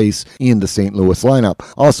out of place in the St. Louis lineup.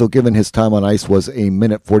 Also, given his time on ice was a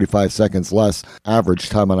minute 45 seconds less average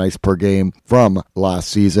time on ice per game from last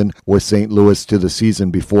season with St. Louis to the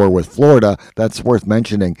season before with Florida, that's worth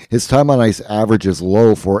mentioning. His time on ice average is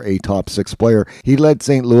low for a top 6 player. He led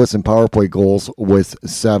St. Louis in power play goals with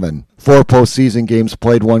 7. 4 postseason games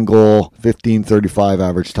played, 1 goal, 15.35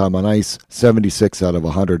 average time on ice, 76 out of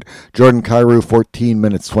 100. Jordan Kyrou, 14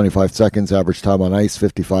 minutes, 25 seconds average time on ice,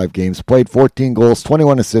 55 games played, 14 goals,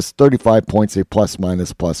 21 assists, 35 points, a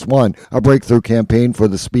 +1. A breakthrough campaign for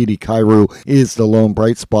the speedy Kyrou is the lone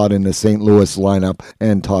bright spot in the St. Louis lineup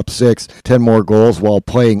and top 6. 10 more goals while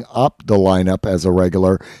playing up the lineup as a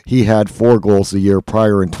regular. He had 4 goals the year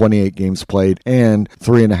prior in 28 games played and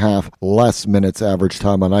 3.5 less minutes average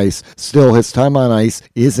time on ice. Still, his time on ice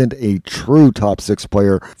isn't a true top 6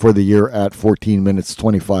 player for the year at 14 minutes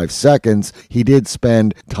 25 seconds. He did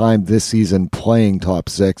spend time this season playing top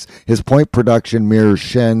 6. His point production mirrors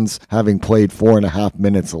Schenn's, having played 4.5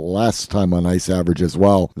 minutes less time on ice average as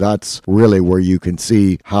well. That's really where you can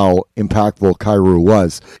see how impactful Kyrou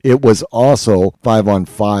was. It was also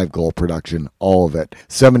 5-on-5 goal production, all of it.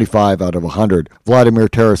 75 out of 100. Vladimir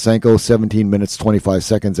Tarasenko, 17 minutes 25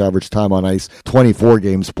 seconds average time on ice, 24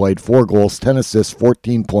 games played, 4 goals, 10 assists,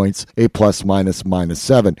 14 points, a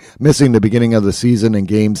 +7. Missing the beginning of the season and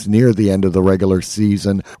games near the end of the regular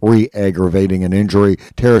season, re-aggravating an injury.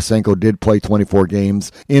 Tarasenko did play 24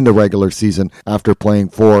 games in the regular season after playing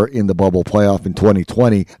 4 in the bubble playoff in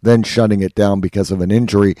 2020, then shutting it down because of an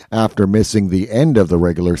injury after missing the end of the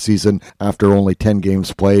regular season after only 10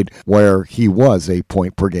 games played, where he was a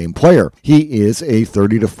point-per-game player. He is a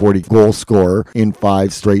 30 to 40 goal scorer in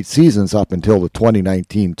 5 straight seasons up until the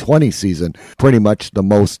 2019-20 season. Pretty much the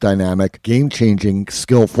most dynamic, game-changing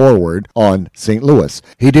skill forward on St. Louis.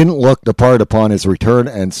 He didn't look the part upon his return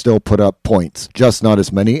and still put up points, just not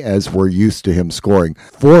as many as we're used to him scoring.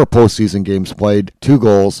 4 postseason games played, 2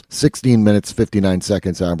 goals, 16 minutes, 59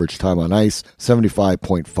 seconds average time on ice,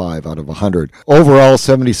 75.5 out of 100. Overall,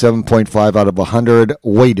 77.5 out of 100,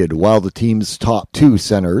 weighted while the team's top 2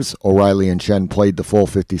 centers, O'Reilly and Schenn, played the full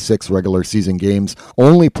 56 regular season games.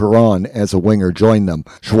 Only Perron as a winger joined them.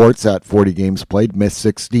 Schwartz at 40 games played missed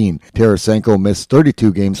 16. Tarasenko missed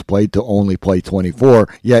 32 games played to only play 24,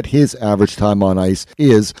 yet his average time on ice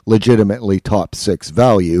is legitimately top 6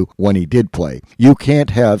 value when he did play. You can't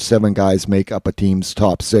have 7 guys make up a team's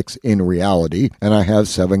top 6 in reality, and I have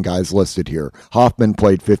 7 guys listed here. Hoffman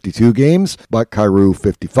played 52 games, but Kyrou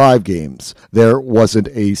 55 games. There wasn't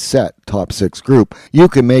a set top 6 group. You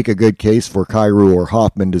can make a good case for Kyrou or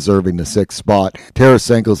Hoffman deserving the 6th spot.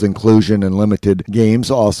 Tarasenko's inclusion in limited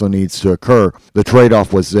games also needs to occur. The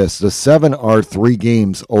trade-off was this: the 7 are 3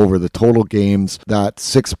 games over the total games that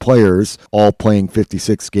 6 players, all playing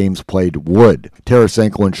 56 games played, would.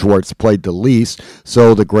 Tarasenko and Schwartz played the least,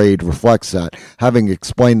 so the grade reflects that. Having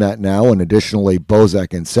explained that now, and additionally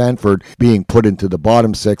Bozak and Sanford being put into the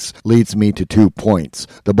bottom 6, leads me to 2 points.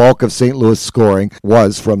 The bulk of St. Louis scoring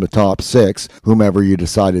was from the top 6, whomever you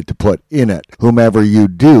decided to put in it. Whomever you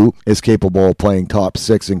do is capable of playing top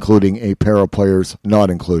 6, including a pair of players not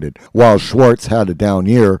included. While Schwartz had a down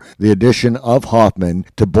year, the addition of Hoffman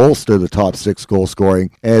to bolster the top 6 goal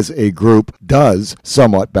scoring as a group does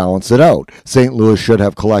somewhat balance it out. St. Louis should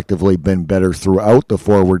have collectively been better throughout the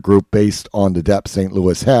forward group based on the depth St.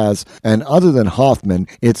 Louis has, and other than Hoffman,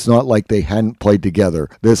 it's not like they hadn't played together.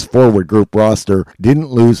 This forward group roster didn't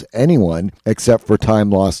lose anyone except for time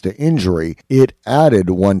lost to injury. It added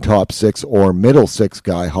one top 6 or middle 6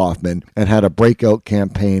 guy, Hoffman, and had a breakout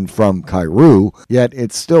campaign from Kyrou, yet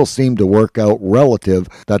it still seemed to work out relative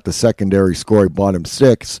that the secondary scoring bottom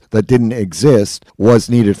 6 that didn't exist was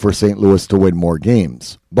needed for St. Louis to win more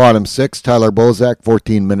games. Bottom 6, Tyler Bozak,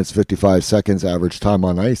 14 minutes 55 seconds average time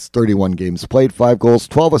on ice, 31 games played, 5 goals,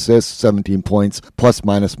 12 assists, 17 points,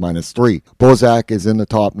 ±3. Bozak is in the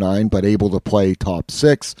top 9, but able to play top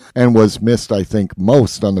 6, and was missed, I think,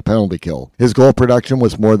 most on the penalty kill. His goal production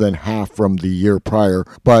was more than half from the year prior,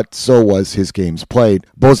 but so was his games played.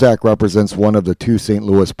 Bozak represents one of the 2 St.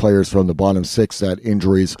 Louis players from the bottom 6 that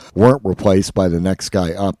injuries weren't replaced by the next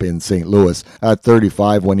guy up in St. Louis. At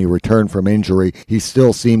 35, when he returned from injury, he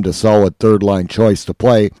still seemed a solid third-line choice to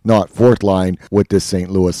play, not fourth line with this St.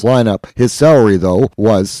 Louis lineup. His salary, though,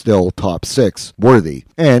 was still top 6 worthy.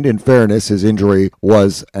 And in fairness, his injury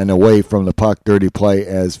was an away from the puck dirty play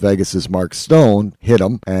as Vegas's Mark Stone hit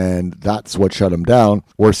him, and that's what shut him down.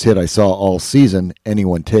 Worst hit I saw all season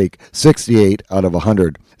anyone take, 68 out of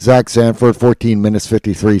 100. Zach Sanford, 14 minutes,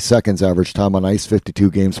 53 seconds average time on ice, 52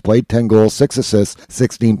 games played, 10 goals, 6 assists,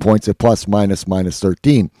 16 points at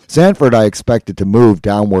 ±13. Sanford I expected to move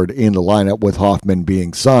downward in the lineup with Hoffman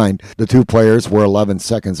being signed. The 2 players were 11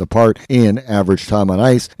 seconds apart in average time on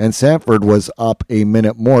ice, and Sanford was up a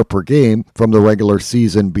minute more per game from the regular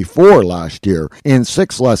season before last year. In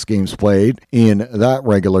 6 less games played in that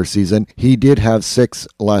regular season, he did have 6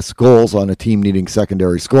 less goals on a team needing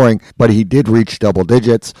secondary scoring, but he did reach double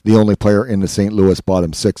digits, the only player in the St. Louis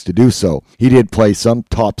bottom 6 to do so. He did play some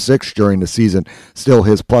top 6 during the season. Still,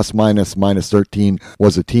 his ±13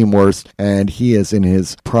 was a team worst, and he is in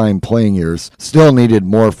his prime playing years. Still needed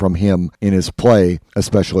more from him in his play,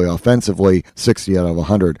 especially offensively, 60 out of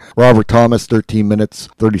 100. Robert Thomas, 13 minutes,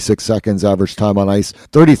 36 seconds average time on ice,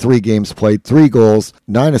 33 games played, 3 goals,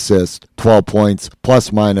 9 assists, 12 points,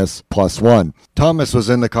 ±1. Thomas was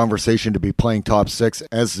in the conversation to be playing top 6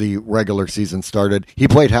 as the regular season started. He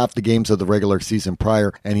played half the games of the regular season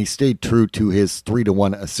prior, and he stayed true to his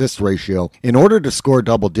 3-to-1 assist ratio. In order to score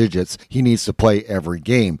double digits, he needs to play every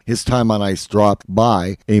game. His time on ice dropped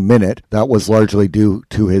by a minute. That was largely due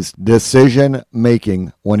to his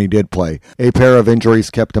decision-making when he did play. A pair of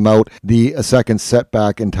injuries kept him out. The second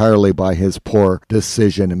setback entirely by his poor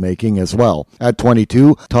decision-making as well. At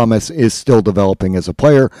 22, Thomas is still developing as a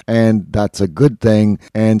player, and that's a good thing,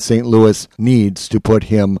 and St. Louis needs to put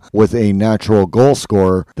him with a natural goal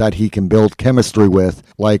scorer that he can build chemistry with,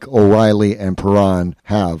 like O'Reilly and Perron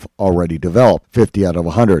have already developed. 50 out of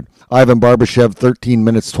 100. Ivan Barbashev, 13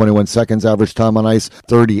 minutes, 21 seconds average time on ice,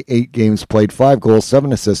 38 games played, 5 goals,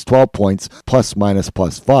 7 assists, 12 points,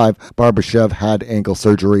 ±5. Barbashev had ankle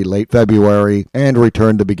surgery late February and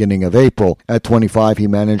returned the beginning of April. At 25, he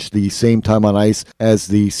managed the same time on ice as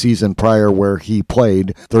the season prior, where he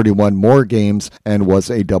played 31 more games and was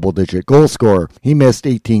a double-digit goal scorer. He missed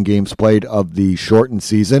 18 games played of the shortened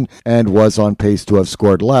season and was on pace to have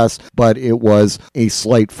scored less, but it was a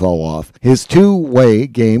slight fall-off. His two-way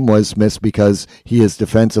game was missed because he is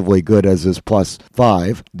defensively good as his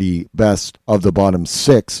 +5, the best of the bottom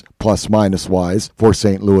 6, plus-minus wise, for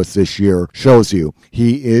St. Louis this year, shows you.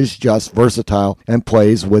 He is just versatile and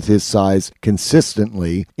plays with his size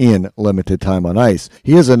consistently in limited time on ice.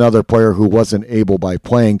 He is another player who wasn't able by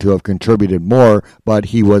playing to have contributed more, but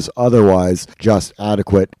he was otherwise just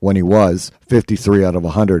adequate when he was. 53 out of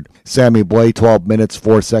 100. Sammy Blais, 12 minutes,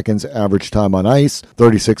 4 seconds average time on ice,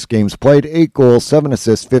 36 games played, 8 goals, 7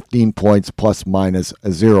 assists, 15 points,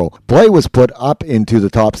 ±0. Blais was put up into the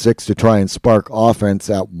top 6 to try and spark offense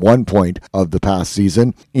at one point of the past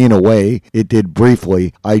season. In a way, it did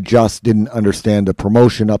briefly. I just didn't understand the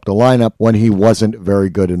promotion up the lineup when he wasn't very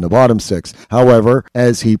good in the bottom 6. However,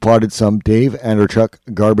 as he potted some Dave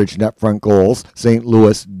Andreychuk garbage net front goals, St.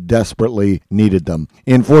 Louis desperately needed them.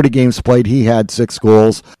 In 40 games played, he had 6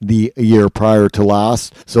 goals the year prior to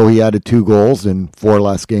last, so he added 2 goals in 4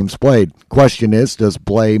 less games played. Question is, does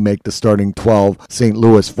Blais make the starting 12 St.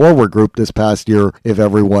 Louis forward group this past year if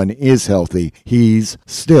everyone is healthy? He's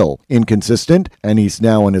still inconsistent, and he's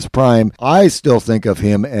now in his prime. I still think of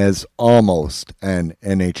him as almost an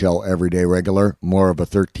NHL everyday regular, more of a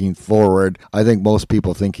 13th forward. I think most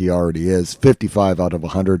people think he already is. 55 out of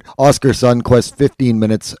 100. Oscar Sundqvist, 15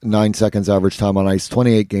 minutes, 9 seconds average time on ice,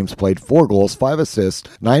 28 games played, 4 goals, 5 assists,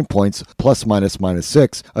 9 points,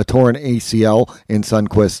 ±6. A torn ACL in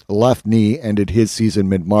Sundqvist's left knee ended his season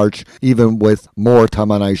mid-March. Even with more time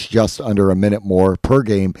on ice, just under a minute more per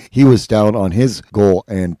game, he was down on his goal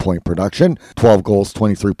and point production. 12 goals,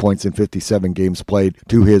 23 points in 57 games played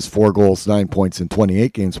to his 4 goals, 9 points in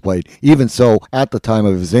 28 games played. Even so, at the time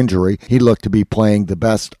of his injury, he looked to be playing the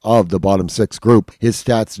best of the bottom 6 group. His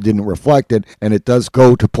stats didn't reflect it, and it does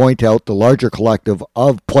go to point out the larger collective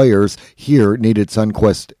of players here needed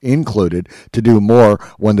Sundqvist included to do more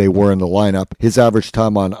when they were in the lineup. His average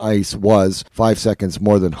time on ice was 5 seconds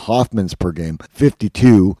more than Hoffman's per game,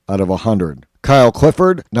 52 out of 100. Kyle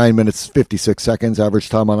Clifford, 9 minutes 56 seconds, average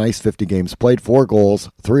time on ice, 50 games played, 4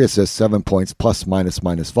 goals, 3 assists, 7 points,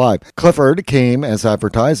 +/-5. Clifford came as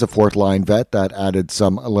advertised, a fourth-line vet that added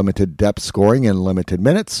some limited depth scoring in limited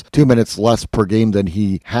minutes, 2 minutes less per game than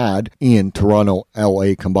he had in Toronto,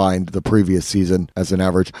 LA combined the previous season as an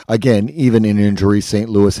average. Again, even in injury, St.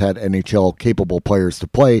 Louis had NHL-capable players to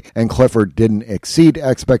play, and Clifford didn't exceed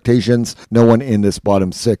expectations. No one in this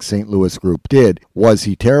bottom six St. Louis group did. Was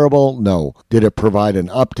he terrible? No. Did it provide an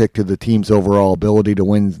uptick to the team's overall ability to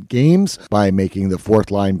win games by making the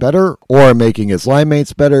fourth line better or making his line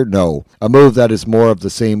mates better? No. A move that is more of the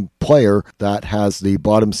same player that has the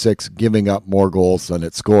bottom six giving up more goals than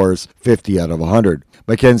it scores, 50 out of 100.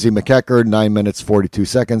 Mackenzie McEachern, 9 minutes 42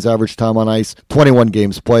 seconds, average time on ice, 21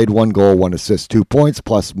 games played, 1 goal, 1 assist, 2 points,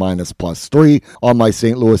 +/-3. On my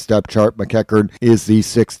St. Louis depth chart, McEachern is the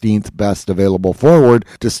 16th best available forward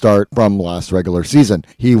to start from last regular season.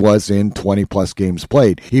 He was in 20-plus games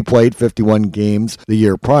played. He played 51 games the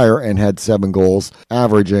year prior and had 7 goals,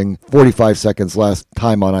 averaging 45 seconds less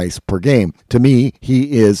time on ice per game. To me,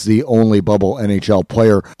 he is the only bubble NHL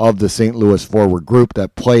player of the St. Louis forward group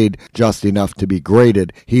that played just enough to be graded.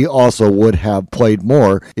 He also would have played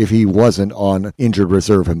more if he wasn't on injured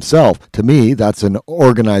reserve himself. To me, that's an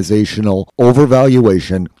organizational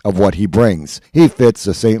overvaluation of what he brings. He fits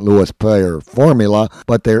the St. Louis player formula,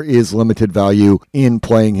 but there is limited value in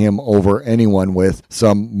playing him over anyone with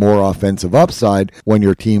some more offensive upside when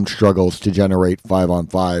your team struggles to generate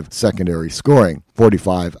 5-on-5 secondary scoring.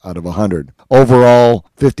 45 out of 100. Overall,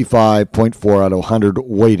 55.4 out of 100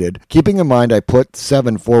 weighted. Keeping in mind I put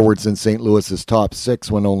 7 forwards in St. Louis's top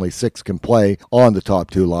 6 when only 6 can play on the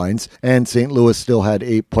top 2 lines, and St. Louis still had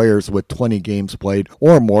 8 players with 20 games played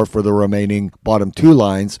or more for the remaining bottom 2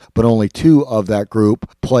 lines, but only 2 of that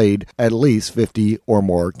group played at least 50 or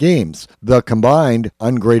more games. The combined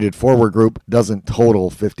ungraded forward group doesn't total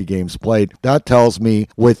 50 games played. That tells me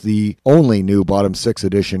with the only new bottom 6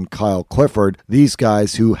 addition, Kyle Clifford, these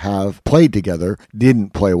guys who have played together didn't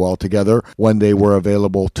play well together when they were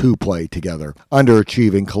available to play together,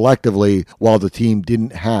 underachieving collectively while the team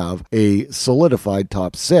didn't have a solidified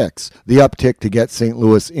top 6. The uptick to get St.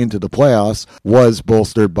 Louis into the playoffs was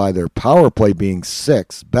bolstered by their power play being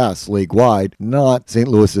 6th best league-wide, not St.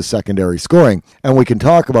 Louis's secondary scoring. And we can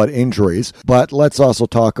talk about injuries, but let's also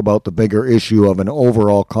talk about the bigger issue of an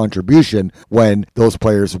overall contribution when those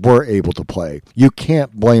players were able to play. You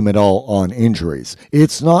can't blame it all on injuries.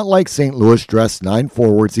 It's not like St. Louis dressed 9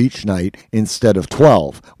 forwards each night instead of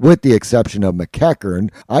 12. With the exception of McEachern,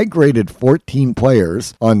 I graded 14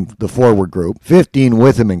 players on the forward group, 15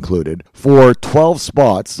 with him included, for 12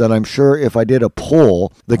 spots that I'm sure if I did a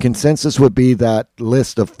poll, the consensus would be that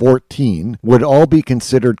list of 14 would all be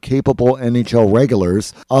considered capable NHL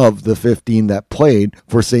regulars of the 15 that played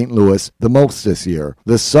for St. Louis the most this year.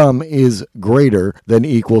 The sum is greater than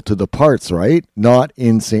equal to the parts, right? Not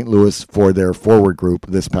in St. Louis for their forward group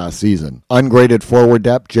this past season. Ungraded forward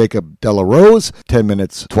depth, Jacob Delarose, 10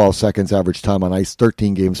 minutes, 12 seconds, average time on ice,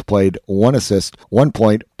 13 games played, 1 assist, 1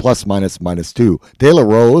 point, +/-2.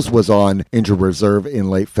 Delarose was on injured reserve in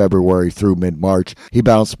late February through mid-March. He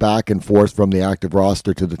bounced back and forth from the active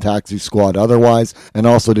roster to the taxi squad otherwise, and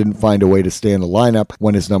also didn't find a way to stay in the lineup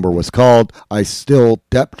when his number was called. I still,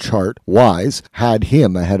 depth chart-wise, had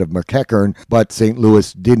him ahead of McEachern, but St.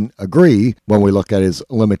 Louis didn't agree when we look at his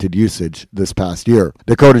limited usage this past year.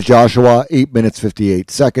 Dakota Joshua, 8 minutes 58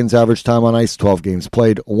 seconds, average time on ice, 12 games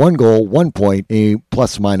played, 1 goal, 1 point, a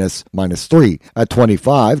 +/-3. At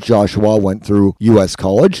 25, Joshua went through U.S.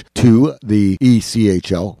 college to the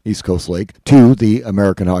ECHL, East Coast League, to the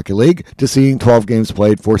American Hockey League, to seeing 12 games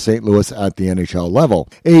played for St. Louis at the NHL level.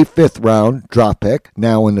 A 5th-round draft pick,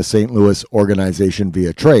 now in the St. Louis organization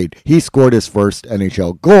via trade. He scored his first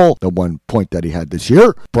NHL goal, the 1 point that he had this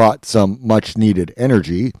year, brought some much-needed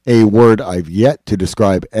energy, a word I've yet to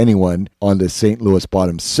describe anyone on the St. Louis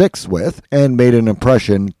bottom 6 with, and made an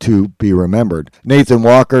impression to be remembered. Nathan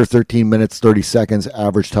Walker, 13 minutes 30 seconds,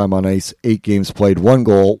 average time on ice, 8 games played, 1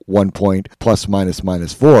 goal, 1 point,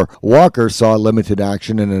 +/-4. Walker saw limited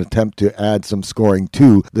action in an attempt to add some scoring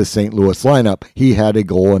to the St. Louis lineup. He had a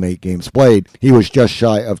goal in 8 games played. He was just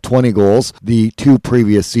shy of 20 goals the 2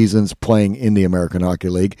 previous seasons playing in the American Hockey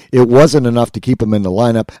League. It wasn't enough to keep him in the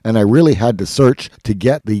lineup, and I really had to search to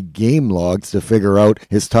get the game logs to figure out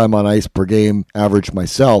his time on ice per game average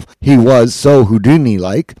myself. He was so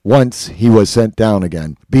Houdini-like once he was sent down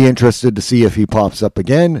again. Be interested to see if he pops up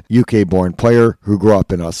again. UK-born player who grew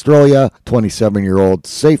up in Australia, 27-year-old,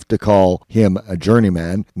 safe to call him a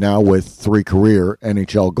journeyman, now with 3 career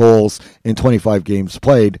NHL goals in 25 games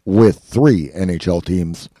played with 3 NHL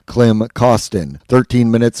teams. Klim Kostin,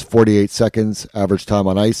 13 minutes, 48 seconds, average time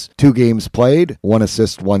on ice, 2 games played, 1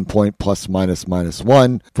 assist, 1 point,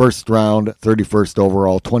 ±1. First round, 31st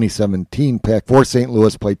overall, 2017 pick for St.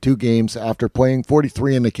 Louis, played 2 games after playing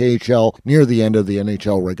 43 in the KHL near the end of the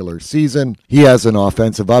NHL regular season. He has an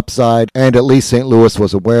offensive upside, and at least St. Louis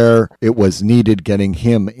was aware it was needed getting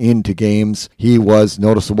him into games. He was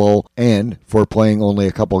noticeable, and for playing only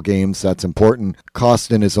a couple games, that's important.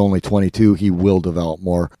 Kostin is only 22. He will develop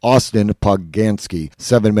more. Austin Poganski,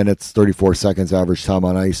 7 minutes, 34 seconds, average time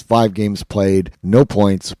on ice, 5 games played, no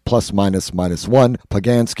points, ±1.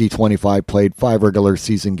 Poganski, 25, played 5 regular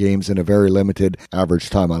season games in a very limited average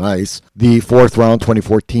time on ice. The 4th round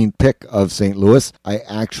 2014 pick of St. Louis, I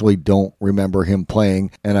actually don't remember him playing,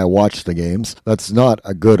 and I watched the games. That's not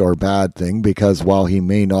a good or bad thing, because while he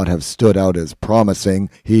may not have stood out as promising,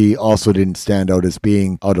 he also didn't stand out as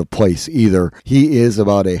being out of place either. He is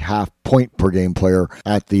about a half point per game player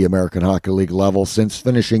at the American Hockey League level since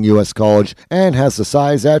finishing U.S. college, and has the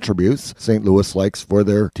size attributes St. Louis likes for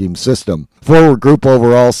their team system. Forward group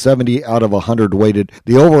overall, 70 out of 100 weighted.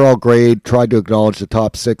 The overall grade tried to acknowledge the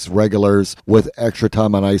top 6 regulars with extra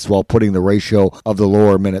time on ice while putting the ratio of the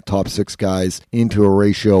lower minute top 6 guys into a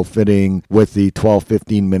ratio fitting with the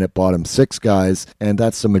 12-15 minute bottom 6 guys, and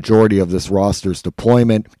that's the majority of this roster's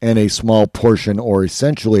deployment, and a small portion, or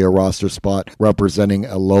essentially a roster spot, representing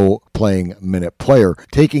a low playing minute player,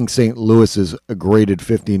 taking St. Louis's graded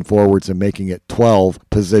 15 forwards and making it 12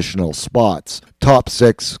 positional spots. Top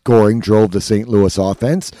 6 scoring drove the St. Louis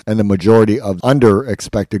offense, and the majority of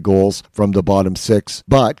under-expected goals from the bottom 6.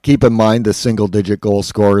 But keep in mind, the single-digit goal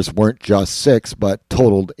scorers weren't just 6, but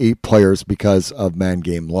totaled 8 players because of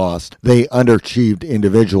man-game lost. They underachieved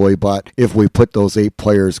individually, but if we put those 8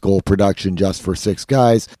 players' goal production just for 6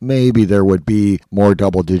 guys, maybe there would be more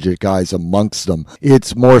double-digit guys amongst them.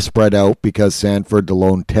 It's more spread out because Sanford, the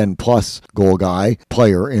lone 10-plus goal guy,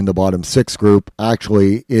 player in the bottom 6 group,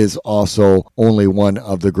 actually is also only one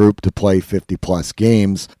of the group to play 50-plus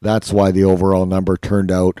games. That's why the overall number turned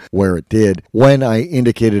out where it did. When I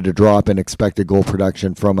indicated a drop in expected goal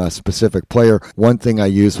production from a specific player, one thing I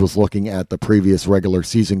used was looking at the previous regular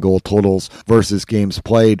season goal totals versus games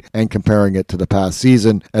played and comparing it to the past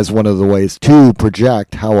season as one of the ways to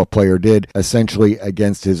project how a player did, essentially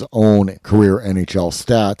against his own career NHL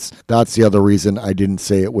stats. That's the other reason I didn't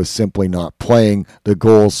say it was simply not playing. The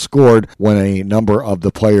goals scored when a number of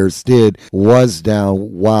the players did was down,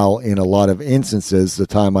 while in a lot of instances the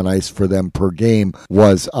time on ice for them per game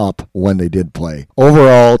was up when they did play.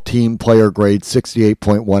 Overall, team player grade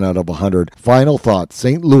 68.1 out of 100. Final thoughts: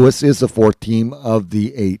 St. Louis is the 4th team of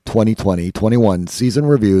the 8 2020-21 season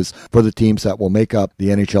reviews for the teams that will make up the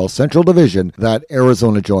NHL Central Division that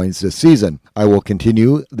Arizona joins this season. I will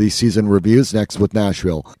continue the season reviews next with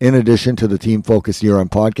Nashville. In addition to the Team Focus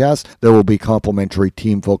Year-End podcast, there will be complimentary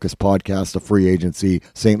Team Focus podcast, a free agency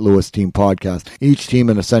St. Louis team podcast. Each team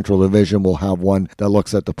in the Central Division will have one that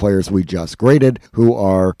looks at the players we just graded, who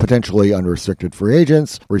are potentially unrestricted free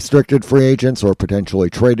agents, restricted free agents, or potentially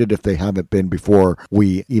traded if they haven't been before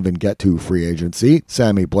we even get to free agency.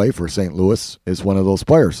 Sammy Blais for St. Louis is one of those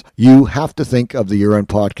players. You have to think of the Year-End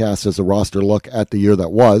podcast as a roster look at the year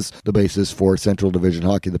that was, the basis for Central Division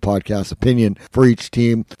Hockey, the podcast opinion for each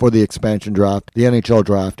team for the expansion draft, the NHL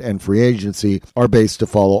draft, and free agency are based to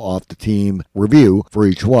follow off the team review for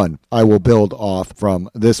each one. I will build off from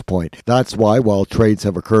this point. That's why, while trades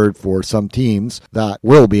have occurred for some teams that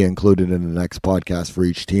will be included in the next podcast for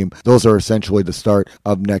each team, those are essentially the start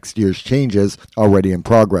of next year's changes already in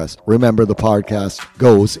progress. Remember, the podcast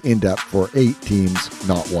goes in depth for 8 teams,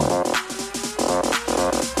 not 1.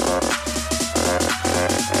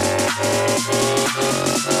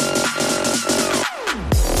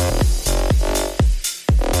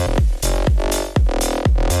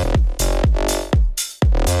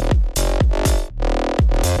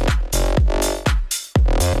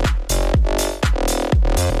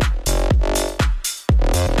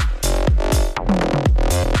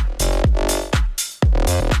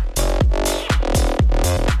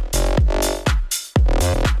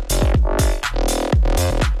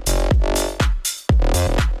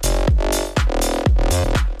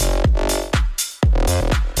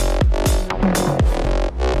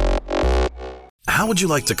 How would you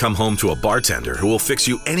like to come home to a bartender who will fix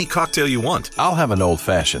you any cocktail you want? I'll have an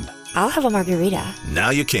old-fashioned. I'll have a margarita.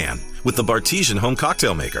 Now you can with the Bartesian Home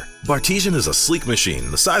Cocktail Maker. Bartesian is a sleek machine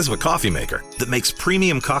the size of a coffee maker that makes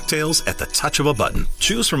premium cocktails at the touch of a button.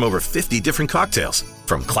 Choose from over 50 different cocktails,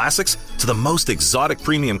 from classics to the most exotic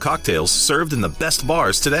premium cocktails served in the best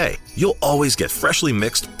bars today. You'll always get freshly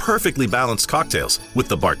mixed, perfectly balanced cocktails with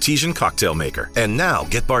the Bartesian Cocktail Maker. And now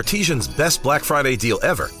get Bartesian's best Black Friday deal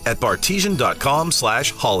ever at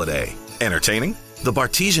bartesian.com/holiday. Entertaining? The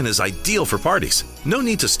Bartesian is ideal for parties. No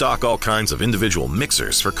need to stock all kinds of individual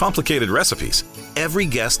mixers for complicated recipes. Every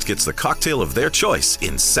guest gets the cocktail of their choice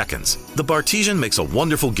in seconds. The Bartesian makes a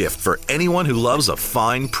wonderful gift for anyone who loves a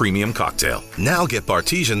fine premium cocktail. Now get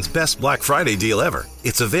Bartesian's best Black Friday deal ever.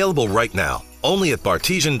 It's available right now, only at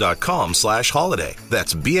bartesian.com/holiday.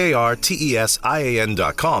 That's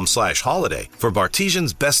BARTESIAN.com/holiday for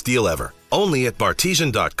Bartesian's best deal ever. Only at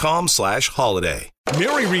bartesian.com/holiday.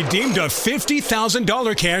 Mary redeemed a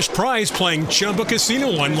 $50,000 cash prize playing Chumba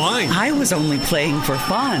Casino online. I was only playing for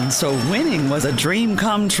fun, so winning was a dream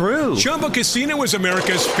come true. Chumba Casino is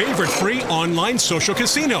America's favorite free online social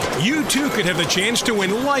casino. You too could have the chance to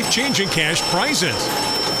win life-changing cash prizes.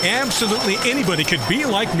 Absolutely anybody could be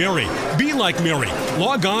like Mary. Be like Mary.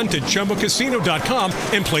 Log on to ChumbaCasino.com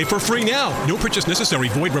and play for free now. No purchase necessary.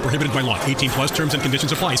 Void where prohibited by law. 18+ terms and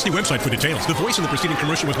conditions apply. See website for details. The voice in the preceding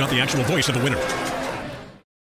commercial was not the actual voice of the winner.